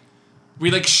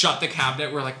we shut the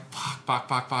cabinet. We're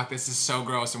fuck. This is so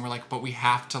gross. And we're but we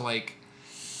have to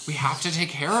we have to take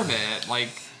care of it.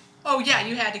 Oh yeah,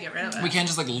 you had to get rid of it. We can't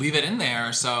just leave it in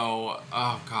there. So,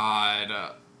 oh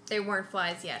God. They weren't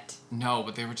flies yet. No,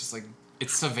 but they were just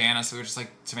it's Savannah, so they're just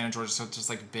Savannah, Georgia, so it's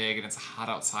just big and it's hot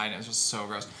outside and it was just so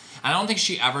gross. And I don't think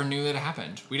she ever knew that it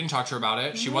happened. We didn't talk to her about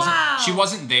it. She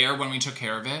wasn't there when we took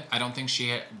care of it. I don't think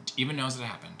she even knows that it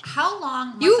happened. How long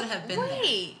must You it have been there?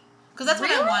 wait. Because that's what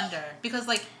Really? I wonder. Because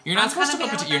You're not I'm supposed to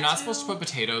kinda put bad with you're that, not supposed to too. put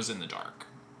potatoes in the dark.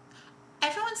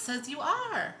 Everyone says you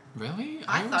are. Really?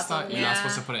 I always thought so, thought you're not yeah.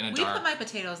 supposed to put it in a We dark. put my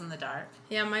potatoes in the dark.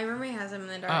 Yeah, my roommate has them in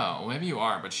the dark. Oh, well, maybe you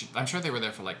are, but I'm sure they were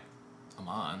there for a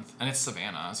month. And it's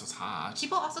Savannah, so it's hot.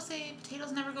 People also say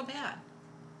potatoes never go bad.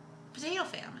 Potato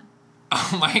famine.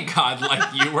 Oh my God,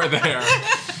 you were there.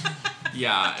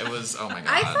 Yeah, it was, oh my God.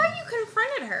 I thought you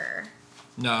confronted her.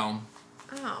 No.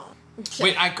 Oh.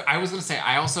 Wait, I was gonna say,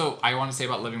 I want to say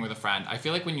about living with a friend. I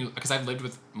feel because I've lived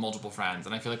with multiple friends,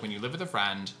 and I feel when you live with a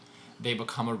friend, they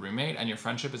become a roommate, and your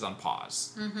friendship is on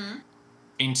pause. Mm-hmm.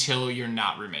 Until you're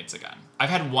not roommates again. I've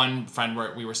had one friend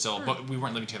where we were still, but we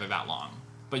weren't living together that long.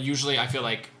 But usually I feel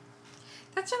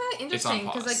That's really interesting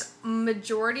pause. because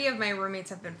majority of my roommates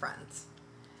have been friends.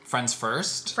 friends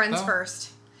first. Friends though?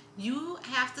 first. You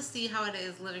have to see how it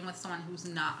is living with someone who's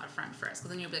not a friend first. Because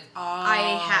then you'll be oh. I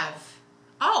have.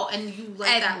 Oh, and you like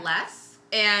And- that less?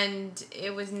 And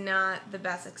it was not the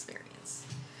best experience.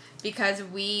 Because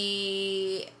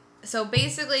so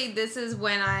basically this is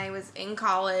when I was in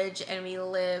college and we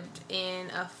lived in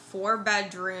a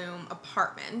 4-bedroom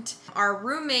apartment. Our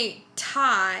roommate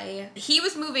Ty, he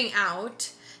was moving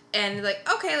out and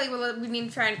okay, well, we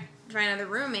need to try another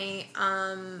roommate.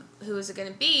 Who is it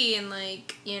gonna be? And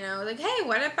hey,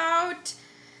 what about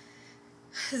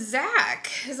Zach?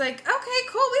 He's okay,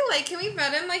 cool, we like him, we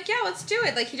met him, yeah, let's do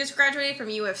it. He just graduated from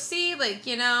UFC,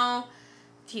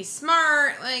 he's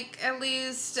smart, at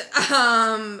least.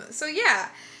 So yeah.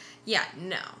 Yeah,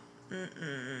 no.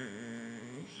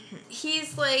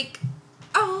 He's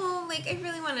oh, I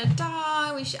really want a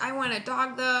dog. I want a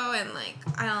dog though, and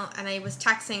I don't. And I was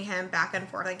texting him back and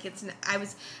forth. I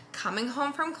was coming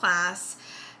home from class,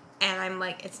 and I'm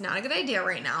it's not a good idea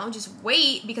right now. Just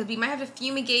wait because we might have to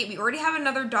fumigate. We already have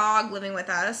another dog living with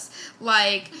us.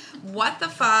 What the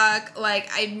fuck?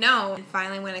 I know. And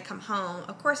finally, when I come home,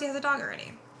 of course he has a dog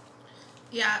already.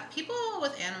 Yeah, people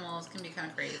with animals can be kind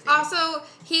of crazy. Also,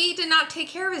 he did not take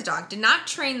care of his dog. Did not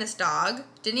train this dog.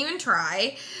 Didn't even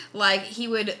try. He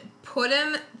would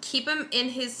keep him in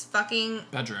his fucking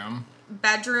Bedroom.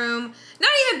 bedroom. Not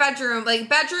even bedroom.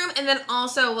 Bedroom and then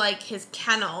also, his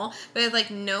kennel. But with,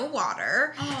 no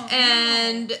water. Oh,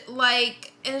 and, and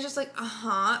it's just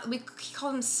he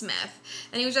called him Smith.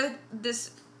 And he was just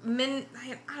this...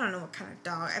 I don't know what kind of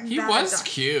dog. He was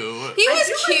cute. He I was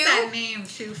do cute. like that name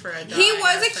too for a dog. He I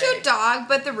was gotta a cute say. dog,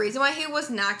 but the reason why he was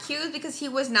not cute is because he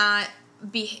was not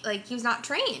he was not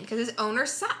trained because his owner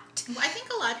sucked. Well, I think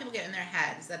a lot of people get in their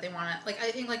heads that they want to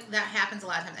I think that happens a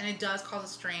lot of times, and it does cause a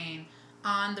strain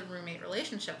on the roommate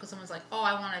relationship because someone's oh,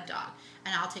 I want a dog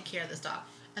and I'll take care of this dog,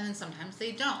 and then sometimes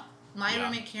they don't. My Yeah.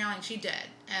 roommate Caroline, she did,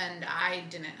 and I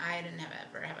didn't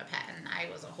ever have a pet, and I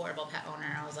was a horrible pet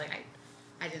owner. I was like,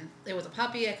 I didn't. It was a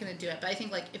puppy. I couldn't do it. But I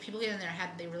think like if people get in their head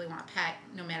they really want a pet,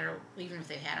 no matter even if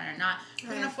they've had it or not,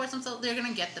 they're gonna force themselves. They're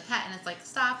gonna get the pet, and it's like,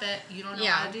 stop it. You don't know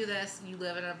how to do this. You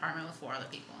live in an apartment with 4 other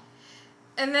people.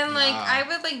 And then like Yeah. I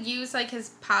would like use like his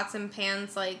pots and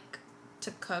pans like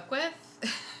to cook with.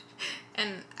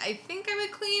 And I think I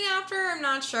would clean after, I'm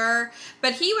not sure.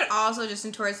 But he would also just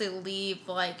notoriously leave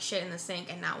like shit in the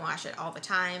sink and not wash it all the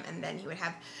time. And then he would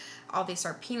have all these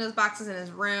Sarpinos boxes in his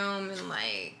room and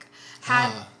like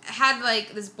had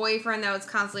like this boyfriend that was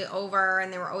constantly over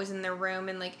and they were always in their room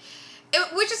and like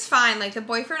which is fine. Like the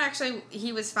boyfriend actually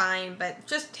he was fine, but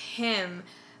just him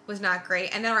was not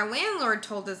great. And then our landlord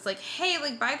told us like, hey,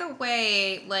 like by the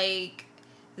way, like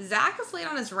Zach is late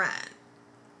on his rent.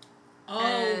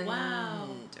 Oh, wow.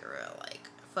 We're like,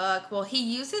 fuck. Well, he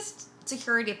used his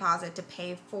security deposit to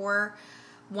pay for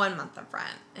 1 month of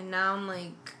rent. And now I'm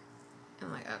like,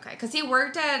 okay. Because he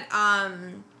worked at,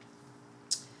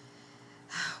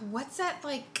 what's that,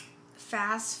 like,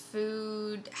 fast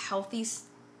food, healthy...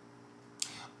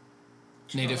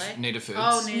 Native foods.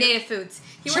 Oh, Native Foods.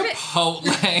 He worked at... Chipotle.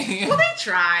 Well, they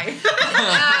try.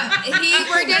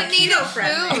 he worked at Native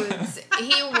Keto-friendly. Foods.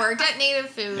 He worked at Native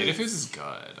Foods. Native Foods is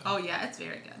good. Oh, yeah, it's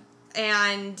very good.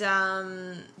 And,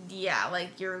 yeah,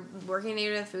 like, you're working at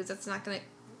Native Foods, that's not going to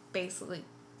basically...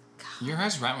 Your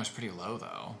guys' rent was pretty low,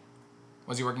 though.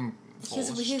 Was he working full?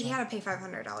 He had to pay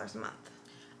 $500 a month.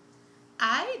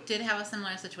 I did have a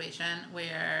similar situation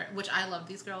which I loved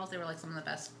these girls. They were like some of the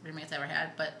best roommates I ever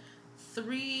had, but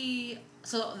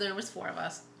so there was 4 of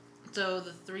us. So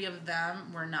the 3 of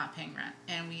them were not paying rent.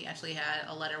 And we actually had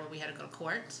a letter where we had to go to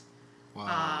court.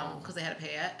 Wow. Because they had to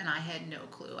pay it. And I had no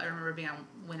clue. I remember being on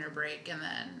winter break and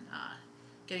then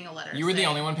getting a letter. You were the saying-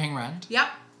 only one paying rent? Yep.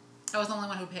 I was the only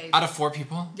one who paid. Out of 4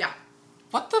 people? Yeah.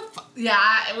 What the fuck?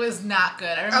 Yeah, it was not good.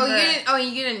 I remember.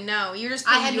 You didn't know. You were just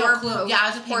I paying had your no clue. Yeah, I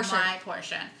was just paying portion. my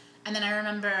portion. And then I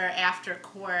remember after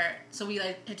court, so we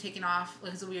like had taken off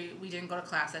because we didn't go to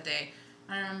class that day.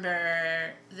 I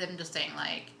remember them just saying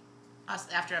like us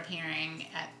after appearing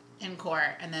in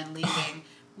court and then leaving,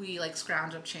 we like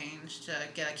scrounged up change to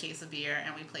get a case of beer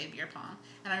and we played beer pong.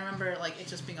 And I remember like it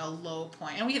just being a low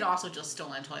point. And we had also just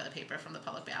stolen toilet paper from the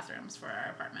public bathrooms for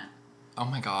our apartment. Oh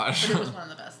my gosh. But it was one of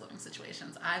the best living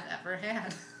situations I've ever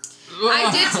had.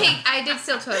 I did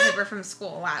steal toilet paper from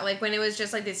school a lot. Like when it was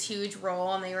just like this huge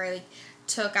roll and they were like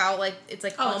took out like it's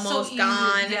like Oh, it's so almost easy.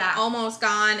 gone, Yeah. almost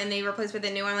gone, and they replaced with a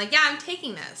new one. I'm like, yeah, I'm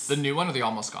taking this. The new one or the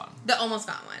almost gone? The almost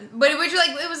gone one, but it was like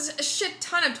it was a shit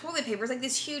ton of toilet paper. It was like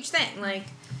this huge thing. Like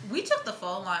We took the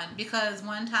full one because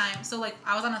one time, so like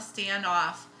I was on a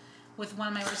standoff with one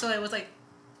of my, so it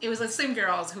was the same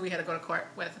girls who we had to go to court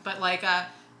with, but like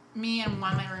me and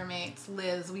one of my roommates,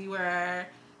 Liz, we were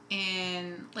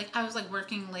in, like I was like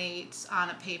working late on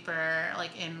a paper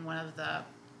like in one of the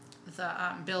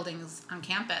buildings on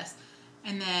campus.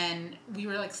 And then we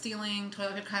were like stealing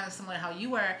toilet paper, kind of similar to how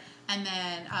you were. And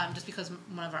then just because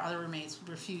one of our other roommates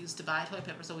refused to buy toilet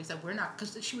paper, so we said we're not,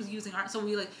 because she was using our. So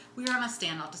we were on a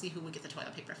standoff to see who would get the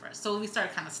toilet paper first. So we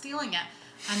started kind of stealing it,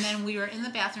 and then we were in the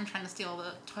bathroom trying to steal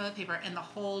the toilet paper, and the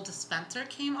whole dispenser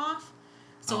came off.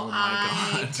 So Oh my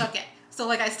I God. took it. So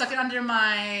like I stuck it under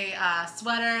my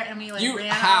sweater, and we like ran.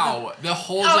 How? The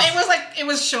whole. Oh, it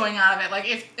was showing out of it. Like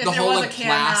if The there whole, was like, a can,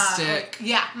 plastic.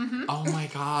 yeah. Mm-hmm. Oh my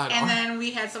god. And then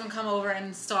we had someone come over and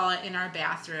install it in our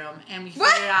bathroom, and we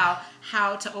What? figured out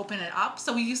how to open it up.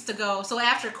 So we used to go. So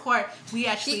after court, we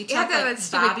actually You took had that like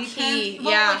stupid bobby key, pins.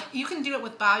 Well, yeah. like, you can do it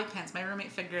with bobby pins. My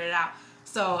roommate figured it out.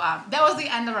 So that was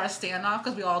the end of our standoff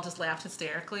because we all just laughed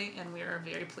hysterically, and we were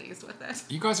very pleased with it.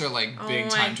 You guys are like Oh big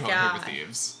my time toilet God. paper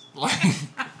thieves. Like,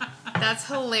 that's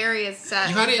hilarious. That,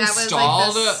 You had it that was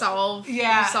installed? like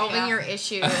Yeah, solving yeah. your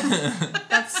issue.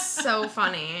 That's so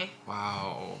funny.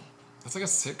 wow. That's like a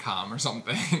sitcom or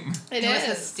something. It was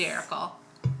hysterical.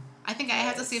 I think I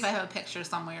have to see if I have a picture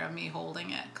somewhere of me holding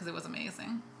it because it was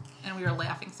amazing. And we were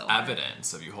laughing so hard.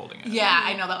 Evidence of you holding it. Yeah,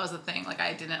 I know that was the thing. Like,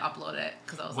 I didn't upload it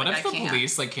because I was What like, if I the can't.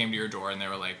 police like came to your door and they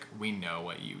were like, "We know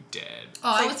what you did"? Oh,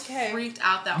 I Like, was okay. freaked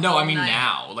out that No, whole I mean night.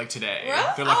 now, like today. Really?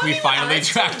 They're like, Oh, "We yeah, finally it's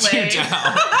tracked too you late. down."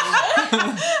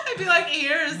 I'd be like,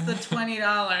 here's the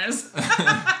 $20.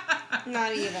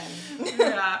 Not even.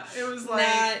 Yeah, it was like.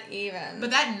 Not even.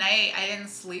 But that night, I didn't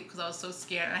sleep because I was so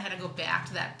scared, and I had to go back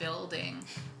to that building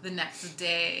the next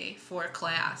day for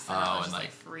class. And I was just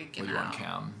like freaking when you were on out.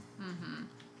 cam.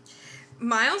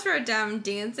 Miles wrote down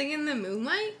 "Dancing in the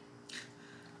Moonlight."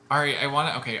 Ari,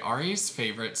 Ari's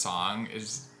favorite song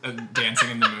is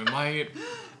 "Dancing in the Moonlight,"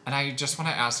 and I just want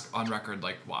to ask on record,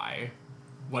 like, why?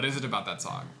 What is it about that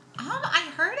song? I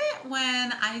heard it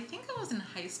when I think I was in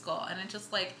high school, and it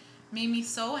just like made me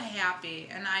so happy.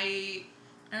 And I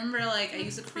remember like I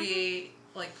used to create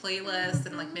like playlists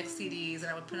and like mix CDs, and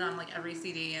I would put it on like every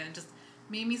CD, and it just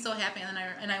made me so happy. And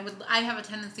then I have a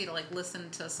tendency to like listen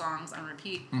to songs on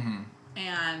repeat. Mm-hmm.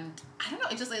 And I don't know,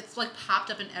 it's like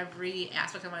popped up in every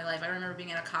aspect of my life. I remember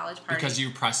being at a college party. Because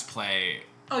you press play.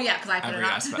 Oh yeah, because I put every it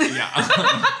on. Aspect,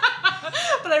 yeah.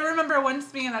 But I remember once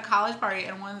being at a college party,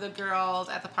 and one of the girls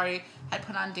at the party had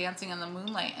put on Dancing in the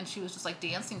Moonlight, and she was just like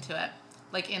dancing to it,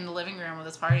 like in the living room of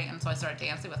this party. And so I started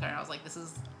dancing with her, and I was like, this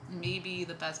is maybe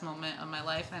the best moment of my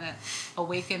life, and it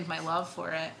awakened my love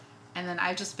for it. And then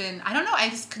I just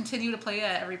continue to play it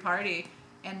at every party,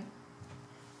 and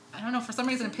I don't know, for some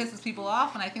reason it pisses people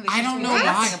off, and I think they should be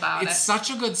dancing about it. It's such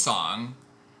a good song.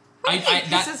 It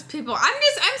pisses people. I'm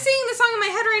singing the song in my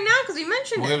head right now because you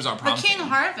mentioned it. It was our prom the King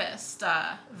Harvest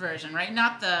version, right?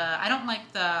 Not the. I don't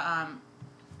like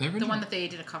the one that they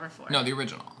did a cover for. No, the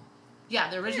original.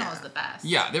 Yeah, the original is the best.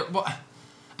 Yeah,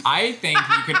 I think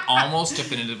you can almost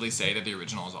definitively say that the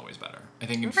original is always better. I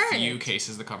think in few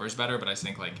cases the cover is better, but I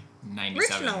think like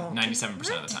 97% of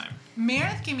the time.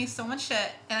 Meredith gave me so much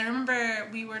shit, and I remember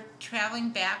we were traveling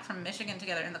back from Michigan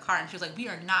together in the car, and she was like, we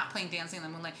are not playing Dancing in the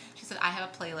Moonlight. She said, I have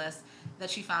a playlist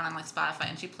that she found on like Spotify,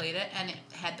 and she played it, and it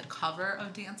had the cover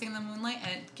of Dancing in the Moonlight,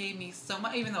 and it gave me so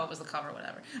much, even though it was the cover,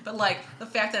 whatever. But like the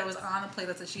fact that it was on a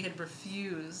playlist that she had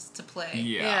refused to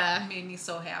play made me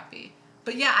so happy.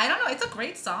 But yeah, I don't know. It's a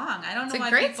great song. I don't know why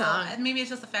people. Maybe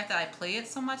it's just the fact that I play it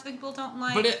so much that people don't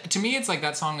like. But to me, it's like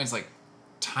that song is like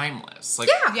timeless. Like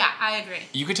yeah, I agree.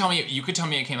 You could tell me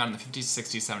it came out in the 50s,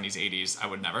 60s, 70s, 80s. I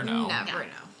would never know. Never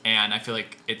know. And I feel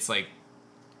like it's like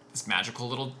this magical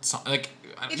little song. Like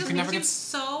it just makes you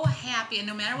so happy, and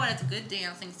no matter what, it's a good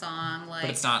dancing song. Like,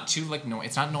 but it's not too like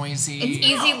it's not noisy. It's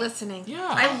easy listening. Yeah,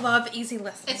 I love easy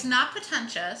listening. It's not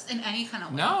pretentious in any kind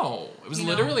of way. No, it was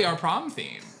literally our prom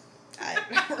theme. I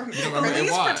don't remember. The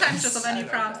least pretentious of any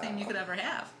prom theme you could ever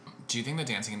have. Do you think that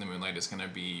Dancing in the Moonlight is going to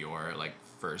be your like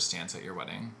first dance at your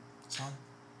wedding song?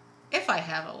 If I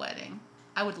have a wedding,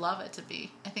 I would love it to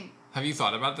be. I think. Have you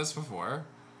thought about this before?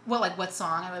 Well, like what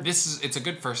song I would. It's a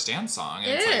good first dance song.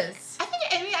 It is. Like,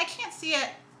 I can't see it.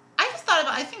 I just thought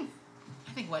about. I think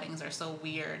weddings are so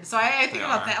weird. So I think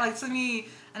about that. Like to me,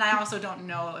 and I also don't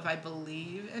know if I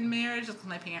believe in marriage. Just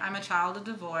because I'm a child of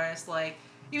divorce. Like.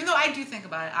 Even though I do think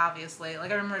about it, obviously. Like,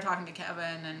 I remember talking to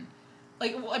Kevin, and,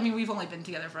 like, I mean, we've only been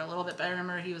together for a little bit, but I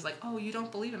remember he was like, oh, you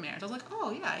don't believe in marriage. I was like,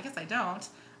 oh, yeah, I guess I don't.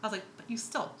 I was like, but you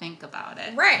still think about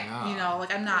it. Right. Yeah. You know,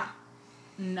 like, I'm not,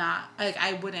 like,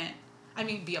 I wouldn't,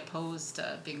 be opposed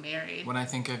to being married. When I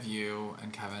think of you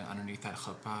and Kevin underneath that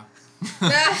chuppah.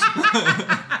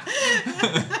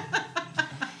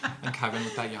 And Kevin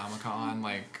with that yarmulke on,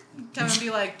 like... Kevin would be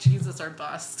like, Jesus or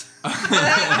bust.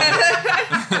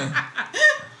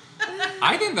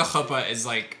 I think the chuppah is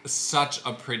like such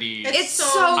a pretty. It's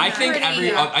so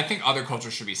pretty. I I think other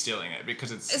cultures should be stealing it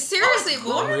because it's seriously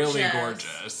really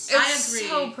gorgeous. I agree.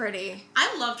 So pretty.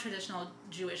 I love traditional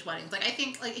Jewish weddings. Like I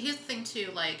think like here's the thing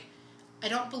too. Like I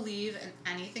don't believe in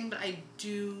anything, but I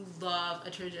do love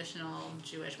a traditional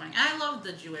Jewish wedding. And I love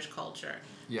the Jewish culture.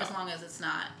 Yeah. As long as it's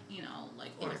not,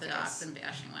 like orthodox and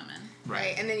bashing women.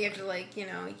 Right. And then you have to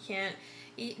you can't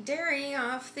eat dairy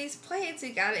off these plates.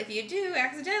 If you do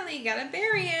accidentally, you gotta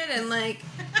bury it, and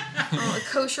all the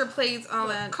kosher plates, all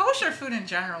that. Kosher food in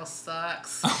general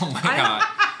sucks. Oh my god.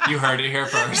 You heard it here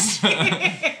first.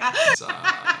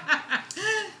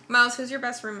 Miles, who's your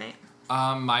best roommate?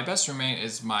 My best roommate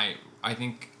is I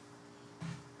think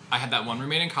I had that one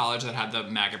roommate in college that had the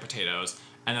maggot potatoes,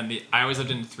 and then I always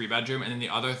lived in a 3-bedroom, and then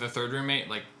the third roommate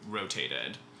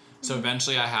rotated. So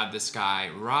eventually I had this guy,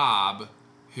 Rob,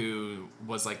 who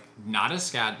was not a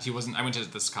SCAD. He wasn't. I went to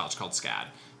this college called SCAD.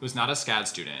 He was not a SCAD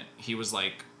student. He was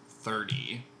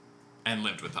 30, and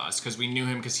lived with us because we knew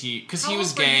him because he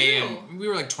was gay and we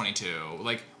were 22.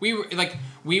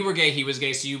 We were gay. He was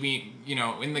gay. So you meet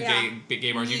in the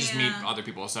gay bars. You just meet other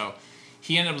people. So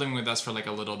he ended up living with us for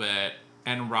a little bit.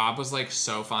 And Rob was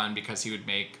so fun because he would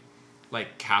make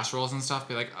casseroles and stuff.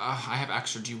 Be like, oh, I have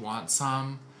extra. Do you want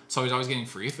some? So he was always getting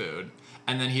free food.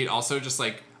 And then he'd also just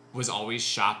was always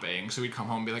shopping. So we'd come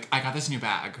home and be like, I got this new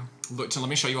bag. Let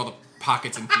me show you all the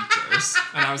pockets and features.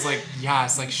 And I was like,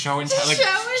 yes, show and tell,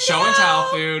 show and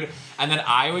tell food. And then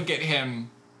I would get him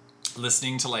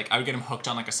listening to I would get him hooked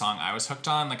on a song I was hooked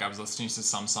on. I was listening to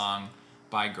some song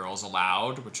by Girls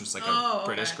Aloud, which was a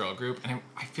British girl group. And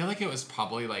I feel like it was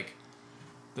probably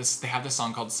this. They have this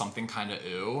song called Something Kinda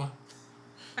Ooh.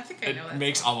 I think I know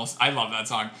that. I love that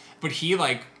song. But he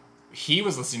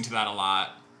was listening to that a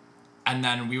lot. And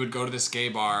then we would go to this gay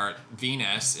bar,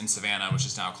 Venus, in Savannah, which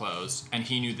is now closed. And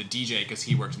he knew the DJ because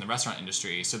he worked in the restaurant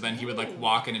industry. So then he would like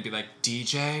walk in and be like,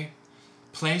 DJ,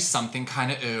 play something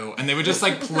kind of ooh. And they would just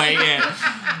like play it.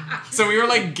 So we were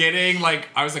like getting like,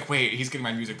 I was like, wait, he's getting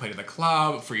my music played at the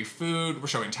club, free food. We're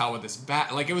showing tell with this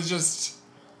bat. Like it was just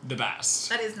the best.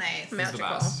 That is nice. It was the Magical.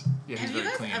 best. Yeah, he's Have you very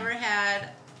guys clean. ever had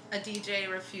a DJ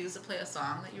refuse to play a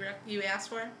song that you asked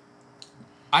for?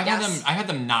 I've Yes. had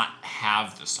them not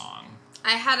have the song.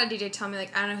 I had a DJ tell me,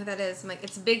 like, I don't know who that is. I'm like,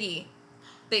 it's Biggie.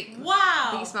 Wow.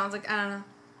 Biggie Smalls. Like, I don't know.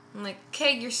 I'm like,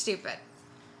 okay, you're stupid.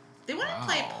 They wouldn't Wow.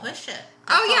 play Push It.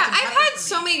 Oh, yeah. Salt and I've Pepper had for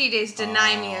so me. many DJs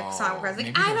deny me a song because I was like,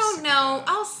 maybe I they're don't sick know. of it.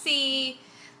 I'll see.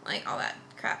 Like, all that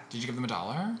crap. Did you give them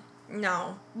 $1?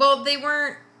 No. Well, they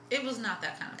weren't. It was not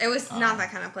that kind of. It was not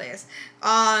that kind of place.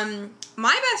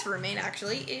 My best roommate,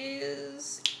 actually,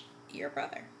 is your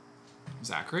brother,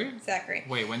 Zachary? Zachary.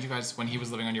 Wait, when he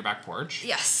was living on your back porch?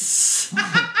 Yes.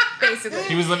 Basically.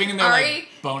 He was living in their Ari, like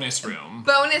bonus room.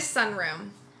 bonus sunroom.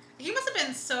 He must have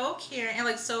been so caring and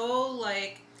like so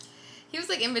like He was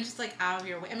like in just like out of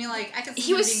your way. I mean, like I could see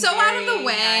He him was being so out of the very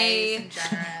way. nice and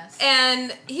generous.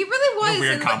 And he really was.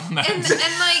 weird and, compliment. And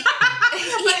like,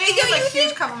 But it was a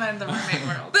huge compliment in the roommate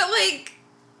world. but like,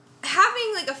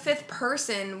 having like a fifth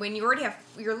person when you already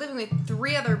you're living with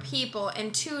 3 other people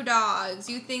and 2 dogs,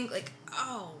 you think like,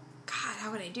 oh God,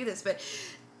 how would I do this? But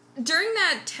during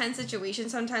that tense situation,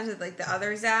 sometimes with like the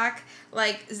other Zach,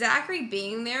 like Zachary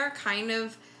being there kind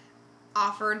of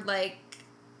offered like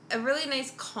a really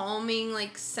nice calming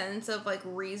like sense of like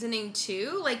reasoning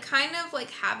too, like kind of like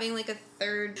having like a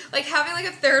third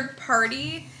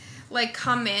party like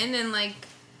come in and like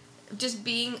just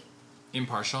being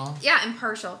Impartial?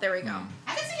 impartial. There we go.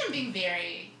 I could see him being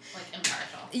very like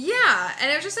impartial. Yeah,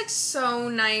 and it was just like so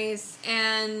nice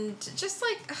and just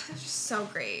like it was just so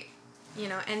great, you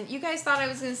know. And you guys thought I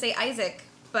was gonna say Isaac,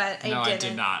 but I No, didn't. I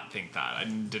did not think that. I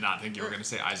did not think you were going to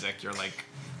say Isaac. You're like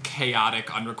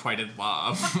chaotic, unrequited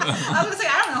love. I was gonna say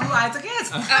I don't know who Isaac is.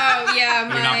 Oh yeah,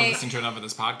 You're not my listening to enough of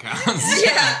this podcast.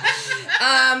 yeah.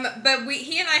 But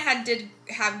he and I did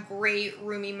have great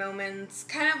roomie moments,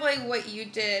 kind of like what you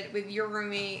did with your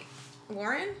roomie,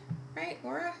 Lauren, right?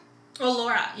 Laura. Oh,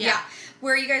 Laura. Yeah.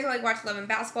 Where you guys would like watch Love and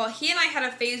Basketball. He and I had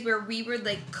a phase where we would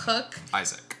like cook.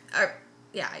 Isaac. Isaac.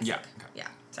 Yeah, okay. Yeah.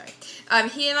 Sorry.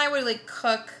 He and I would like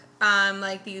cook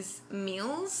like these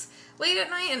meals late at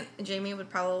night, and Jamie would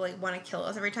probably like want to kill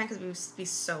us every time because we would be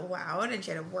so loud and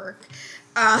she had to work.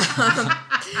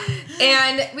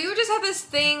 And we would just have this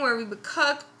thing where we would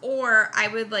cook, or I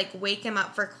would like wake him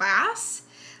up for class,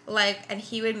 like, and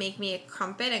he would make me a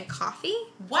crumpet and coffee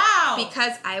Wow.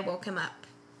 because I woke him up.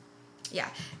 Yeah,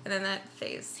 and then that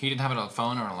phase, He didn't have a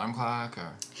phone or an alarm clock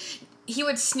or... he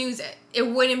would snooze it. It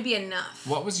wouldn't be enough.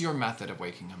 What was your method of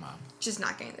waking him up? Just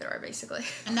knocking at the door, basically.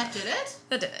 And that did it?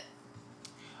 That did it.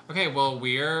 Okay, well,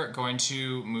 we're going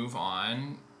to move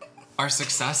on. Our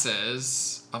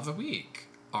successes of the week.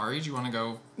 Ari, do you want to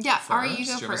go Yeah, first? Ari, you go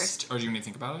Do have a first. or do you need to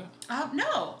think about it?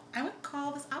 No. I would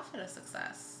call this outfit a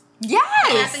success. Yes!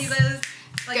 Yes. That you guys,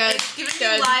 like, Good, it's given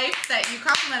good. you life that you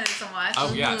complimented so much.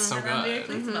 Oh, yeah, it's so And I'm very good.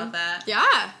 pleased about that.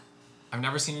 Yeah. I've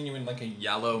never seen you in like a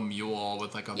yellow mule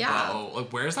with like a Yeah. bow.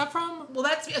 Like, where is that from? Well,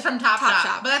 that's from Top Topshop.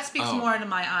 Shop, but that speaks Oh. more to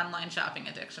my online shopping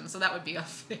addiction, so that would be a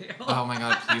fail. Oh my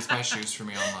god, please buy shoes for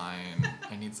me online.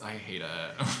 I hate it.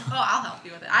 Oh, I'll help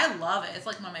you with it. I love it. It's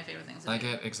like one of my favorite things to I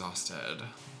do. get exhausted.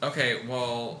 Okay,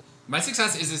 well, my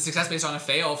success is a success based on a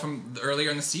fail from earlier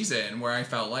in the season where I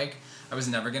felt like I was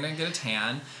never gonna get a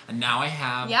tan, and now I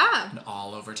have Yeah. an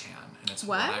all over tan, and it's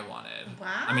What? what I wanted. Wow.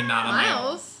 I mean, not on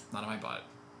Miles. not on my butt,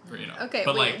 or, you know. Okay,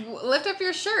 but wait, like lift up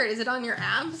your shirt. Is it on your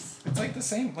abs? it's like the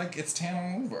same. Like it's tan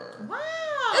all over. Wow.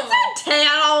 It's not tan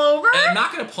all over. And I'm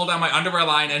not gonna pull down my underwear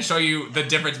line and show you the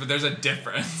difference, but there's a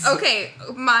difference. Okay,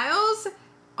 Miles'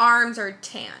 arms are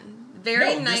tan.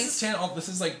 Very no, nice. This is tan. This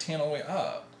is like tan all the way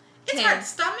up. It's tan. hard.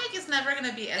 Stomach is never going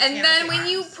to be as And tan then as when the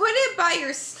you arms. put it by your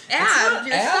It's abs, not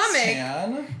your as stomach,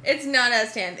 tan. it's not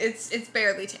as tan. It's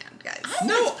barely tanned, guys. I think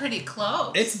No. it's pretty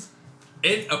close.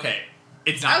 Okay.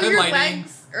 It's not Oh, good your lighting.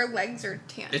 legs are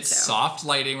tan. It's too. soft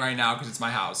lighting right now because it's my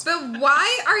house. But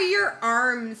why are your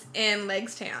arms and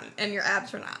legs tan and your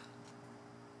abs are not?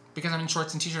 Because I'm in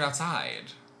shorts and t-shirt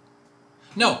outside.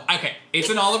 No, okay. It's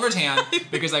an Oliver tan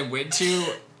because I went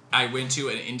to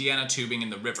an Indiana tubing in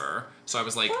the river. So I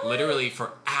was like literally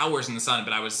for hours in the sun,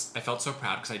 but I felt so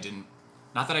proud because I didn't,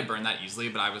 not that I burned that easily,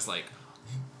 but I was like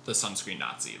the sunscreen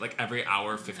Nazi. Like every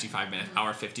hour, 55 minutes,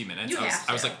 hour, 50 minutes. You I was, have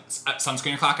I was to. like,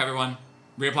 sunscreen o'clock, everyone.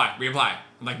 Reapply.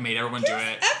 And like made everyone do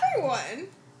it. Everyone.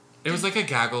 It was like a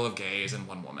gaggle of gays and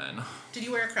one woman. Did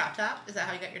you wear a crop top? Is that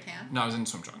how you got your tan? No, I was in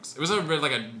swim trunks. It was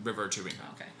like a river tubing.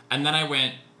 Okay. And then I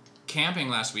went camping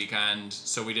last weekend,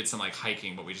 so we did some like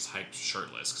hiking, but we just hiked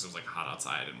shirtless because it was like hot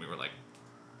outside, and we were like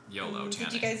YOLO tanning.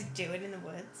 Did you guys do it in the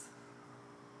woods?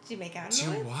 Did you make out in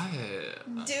Do the woods?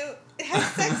 what? Have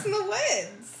sex in the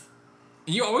woods.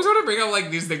 You always want to bring up like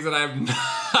these things that I've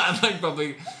not like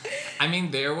probably. I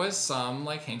mean, there was some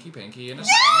like hanky panky in a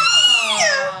sense.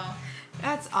 Oh.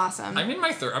 That's awesome. I'm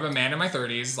a man in my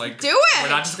 30s. Like, Do it! We're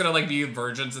not just gonna like be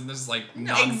virgins in this like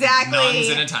Exactly. nuns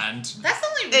in a tent. That's the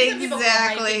only reason people go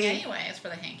Exactly. hiking anyway, is for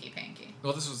the hanky panky.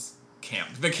 Well, this was camp.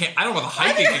 I don't know about the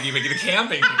hiking hanky panky, the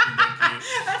camping hanky panky.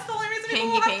 That's the only reason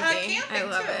people Hanky go panky. camping I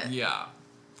love too. it. Yeah.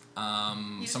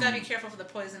 You just gotta be careful for the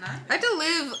poison ivy. I had to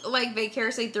live like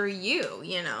vicariously through you,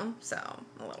 you know, so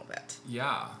a little bit.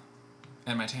 Yeah.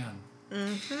 And my tan.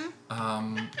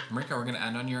 Marika, we're gonna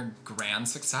end on your grand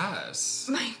success.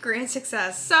 My grand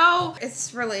success. So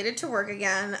it's related to work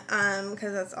again,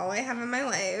 because that's all I have in my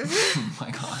life. Oh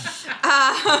my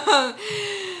god.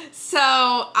 So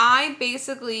I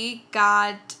basically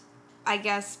got, I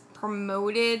guess,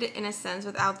 promoted in a sense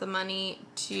without the money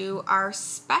to our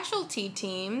specialty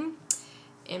team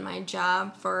in my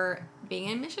job for being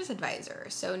an admissions advisor.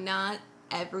 So not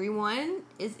everyone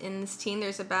is in this team.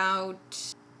 There's about,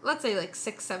 let's say, like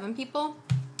 6-7 people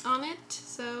on it.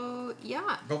 So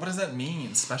yeah. But what does that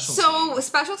mean? Specialty. So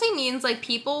specialty means like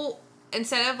people,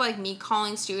 instead of like me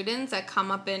calling students that come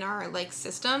up in our like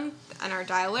system and our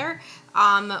dialer,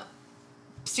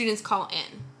 students call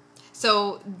in.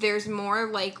 So there's more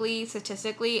likely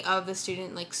statistically of the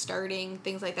student like starting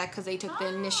things like that because they took the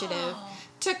initiative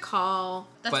to call.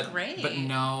 That's great. But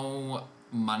no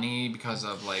money because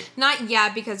of like. Not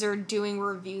yet because they're doing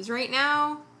reviews right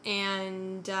now.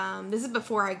 And this is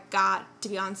before I got to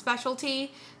be on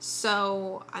specialty.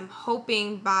 So I'm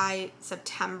hoping by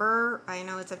September, I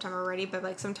know it's September already, but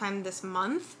like sometime this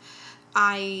month,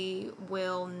 I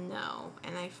will know.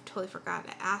 And I totally forgot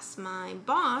to ask my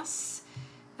boss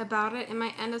about it in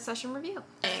my end of session review.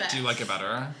 Do you like it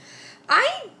better?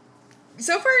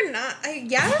 So far not.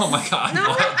 Yes. Oh my god. No,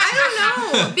 what?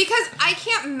 I don't know because I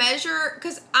can't measure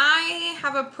because I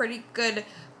have a pretty good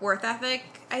work ethic,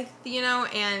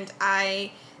 and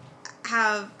I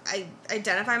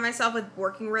identify myself with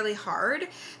working really hard.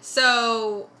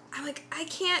 So I'm like, I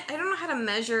don't know how to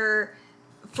measure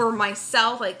for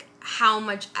myself, like how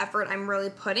much effort I'm really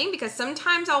putting because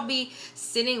sometimes I'll be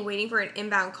sitting waiting for an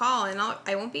inbound call and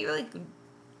I won't be really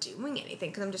doing anything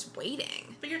because I'm just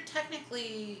waiting. But you're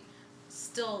technically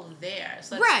still there,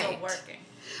 so that's Right. still working.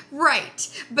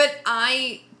 Right. But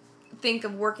I think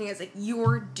of working as like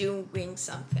you're doing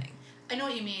something. I know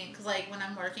what you mean, because like when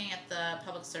I'm working at the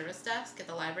public service desk at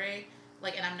the library,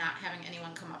 like, and I'm not having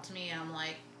anyone come up to me and I'm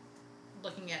like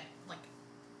looking at like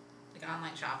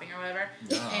online shopping or whatever,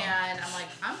 and I'm like,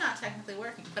 I'm not technically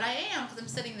working, but I am because I'm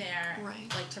sitting there,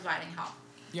 Right. like providing help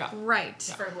Yeah. Right.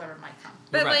 for whoever might come.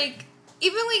 But Right. like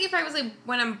even like if I was like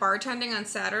when I'm bartending on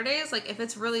Saturdays, like if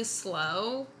it's really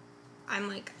slow, I'm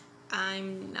like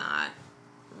I'm not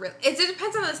really. It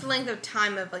depends on this length of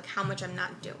time of like how much I'm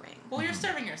not doing. Well, you're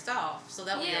serving yourself, so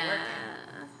that way you're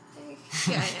working.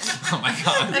 Yeah, I am. Oh my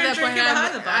god. You're At that drinking point,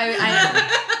 behind the bar.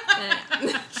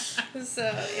 I am. So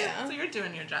yeah. So you're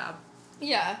doing your job.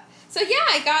 Yeah. So yeah,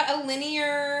 I got a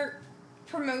linear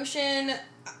promotion,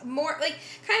 more like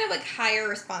kind of like higher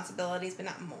responsibilities, but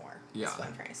not more. Yeah. That's what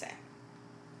I'm trying to say.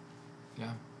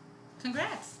 Yeah.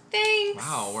 Congrats. Thanks.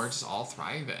 Wow, we're just all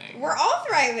thriving. We're all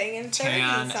thriving and 30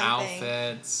 Tan something.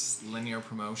 outfits, linear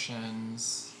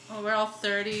promotions. Well, we're all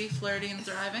 30, flirty, and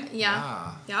thriving.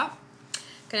 Yeah. Yep.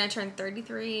 Gonna turn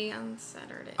 33 on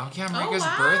Saturday. Oh yeah, Marika's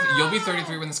wow. birth. You'll be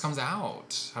 33 when this comes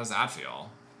out. How does that feel?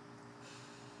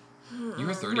 You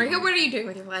were 30. Marika, what are you doing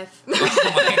with your life?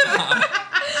 Oh my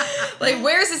god. Like,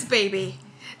 where's this baby?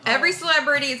 Every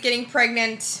celebrity is getting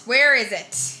pregnant. Where is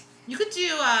it? You could do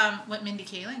what Mindy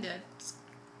Kaling did. Just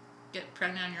get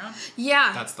pregnant on your own.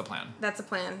 Yeah. That's the plan. That's a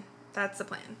plan. That's the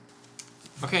plan.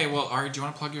 Okay, well, Ari, do you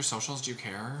want to plug your socials? Do you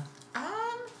care Um,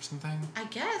 or something? I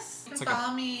guess. You It's can like a-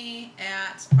 follow me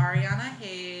at Ariana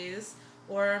Hayes,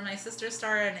 or my sister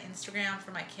started an Instagram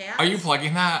for my cat. Are you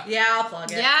plugging that? Yeah, I'll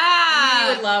plug it. Yeah.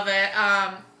 You would love it.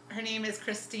 Her name is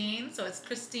Christine, so it's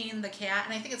Christine the cat,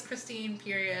 and I think it's Christine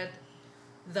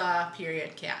the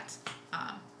cat.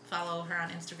 Follow her on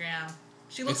Instagram.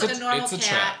 She looks like a normal it's a cat.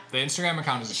 trap. The Instagram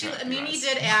account is a trap. you Mimi guys.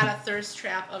 did add a thirst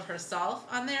trap of herself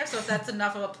on there, so if that's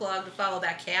enough of a plug to follow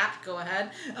that cat, go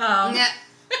ahead. Yeah.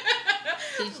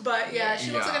 But yeah,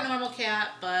 she looks Yeah. like a normal cat,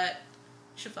 but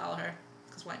you should follow her,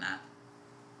 because why not?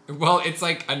 Well, it's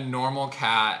like a normal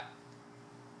cat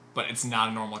but it's not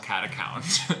a normal cat account.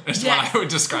 Is Yes. what I would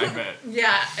describe it.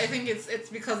 Yeah, I think it's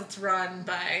because it's run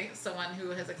by someone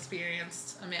who has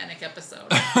experienced a manic episode.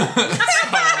 That's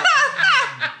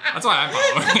why I'm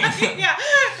following. yeah.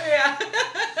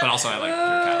 But also I like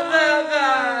your cat.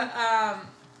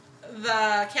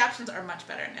 The captions are much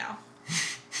better now.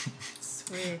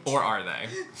 Sweet. Or are they?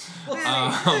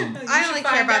 I only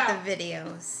care find about out. the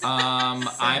videos.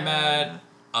 I'm at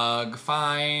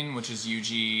Fine, which is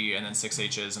UG and then 6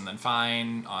 H's and then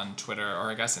Fine on Twitter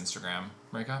or I guess Instagram.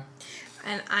 Marika?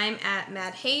 And I'm at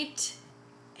Mad Hate.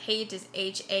 Hate is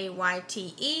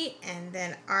HAYTE. And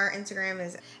then our Instagram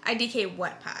is IDK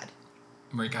What Pod.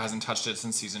 Marika hasn't touched it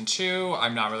since season 2.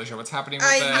 I'm not really sure what's happening with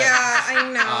it. Yeah,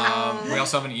 I know. We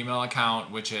also have an email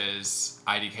account, which is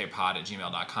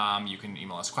idkpod@gmail.com. You can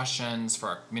email us questions for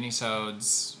our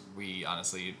minisodes. We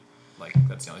honestly,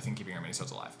 that's the only thing keeping our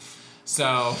minisodes alive.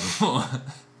 So,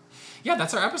 yeah,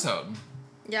 that's our episode.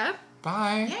 Yep.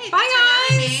 Bye. Hey, Bye, thanks for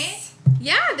having guys. me.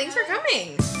 Yeah, thanks for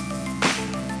coming.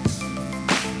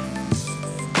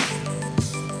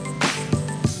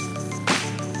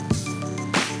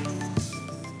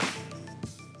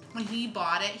 When he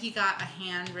bought it, he got a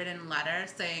handwritten letter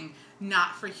saying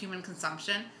not for human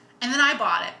consumption. And then I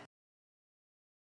bought it.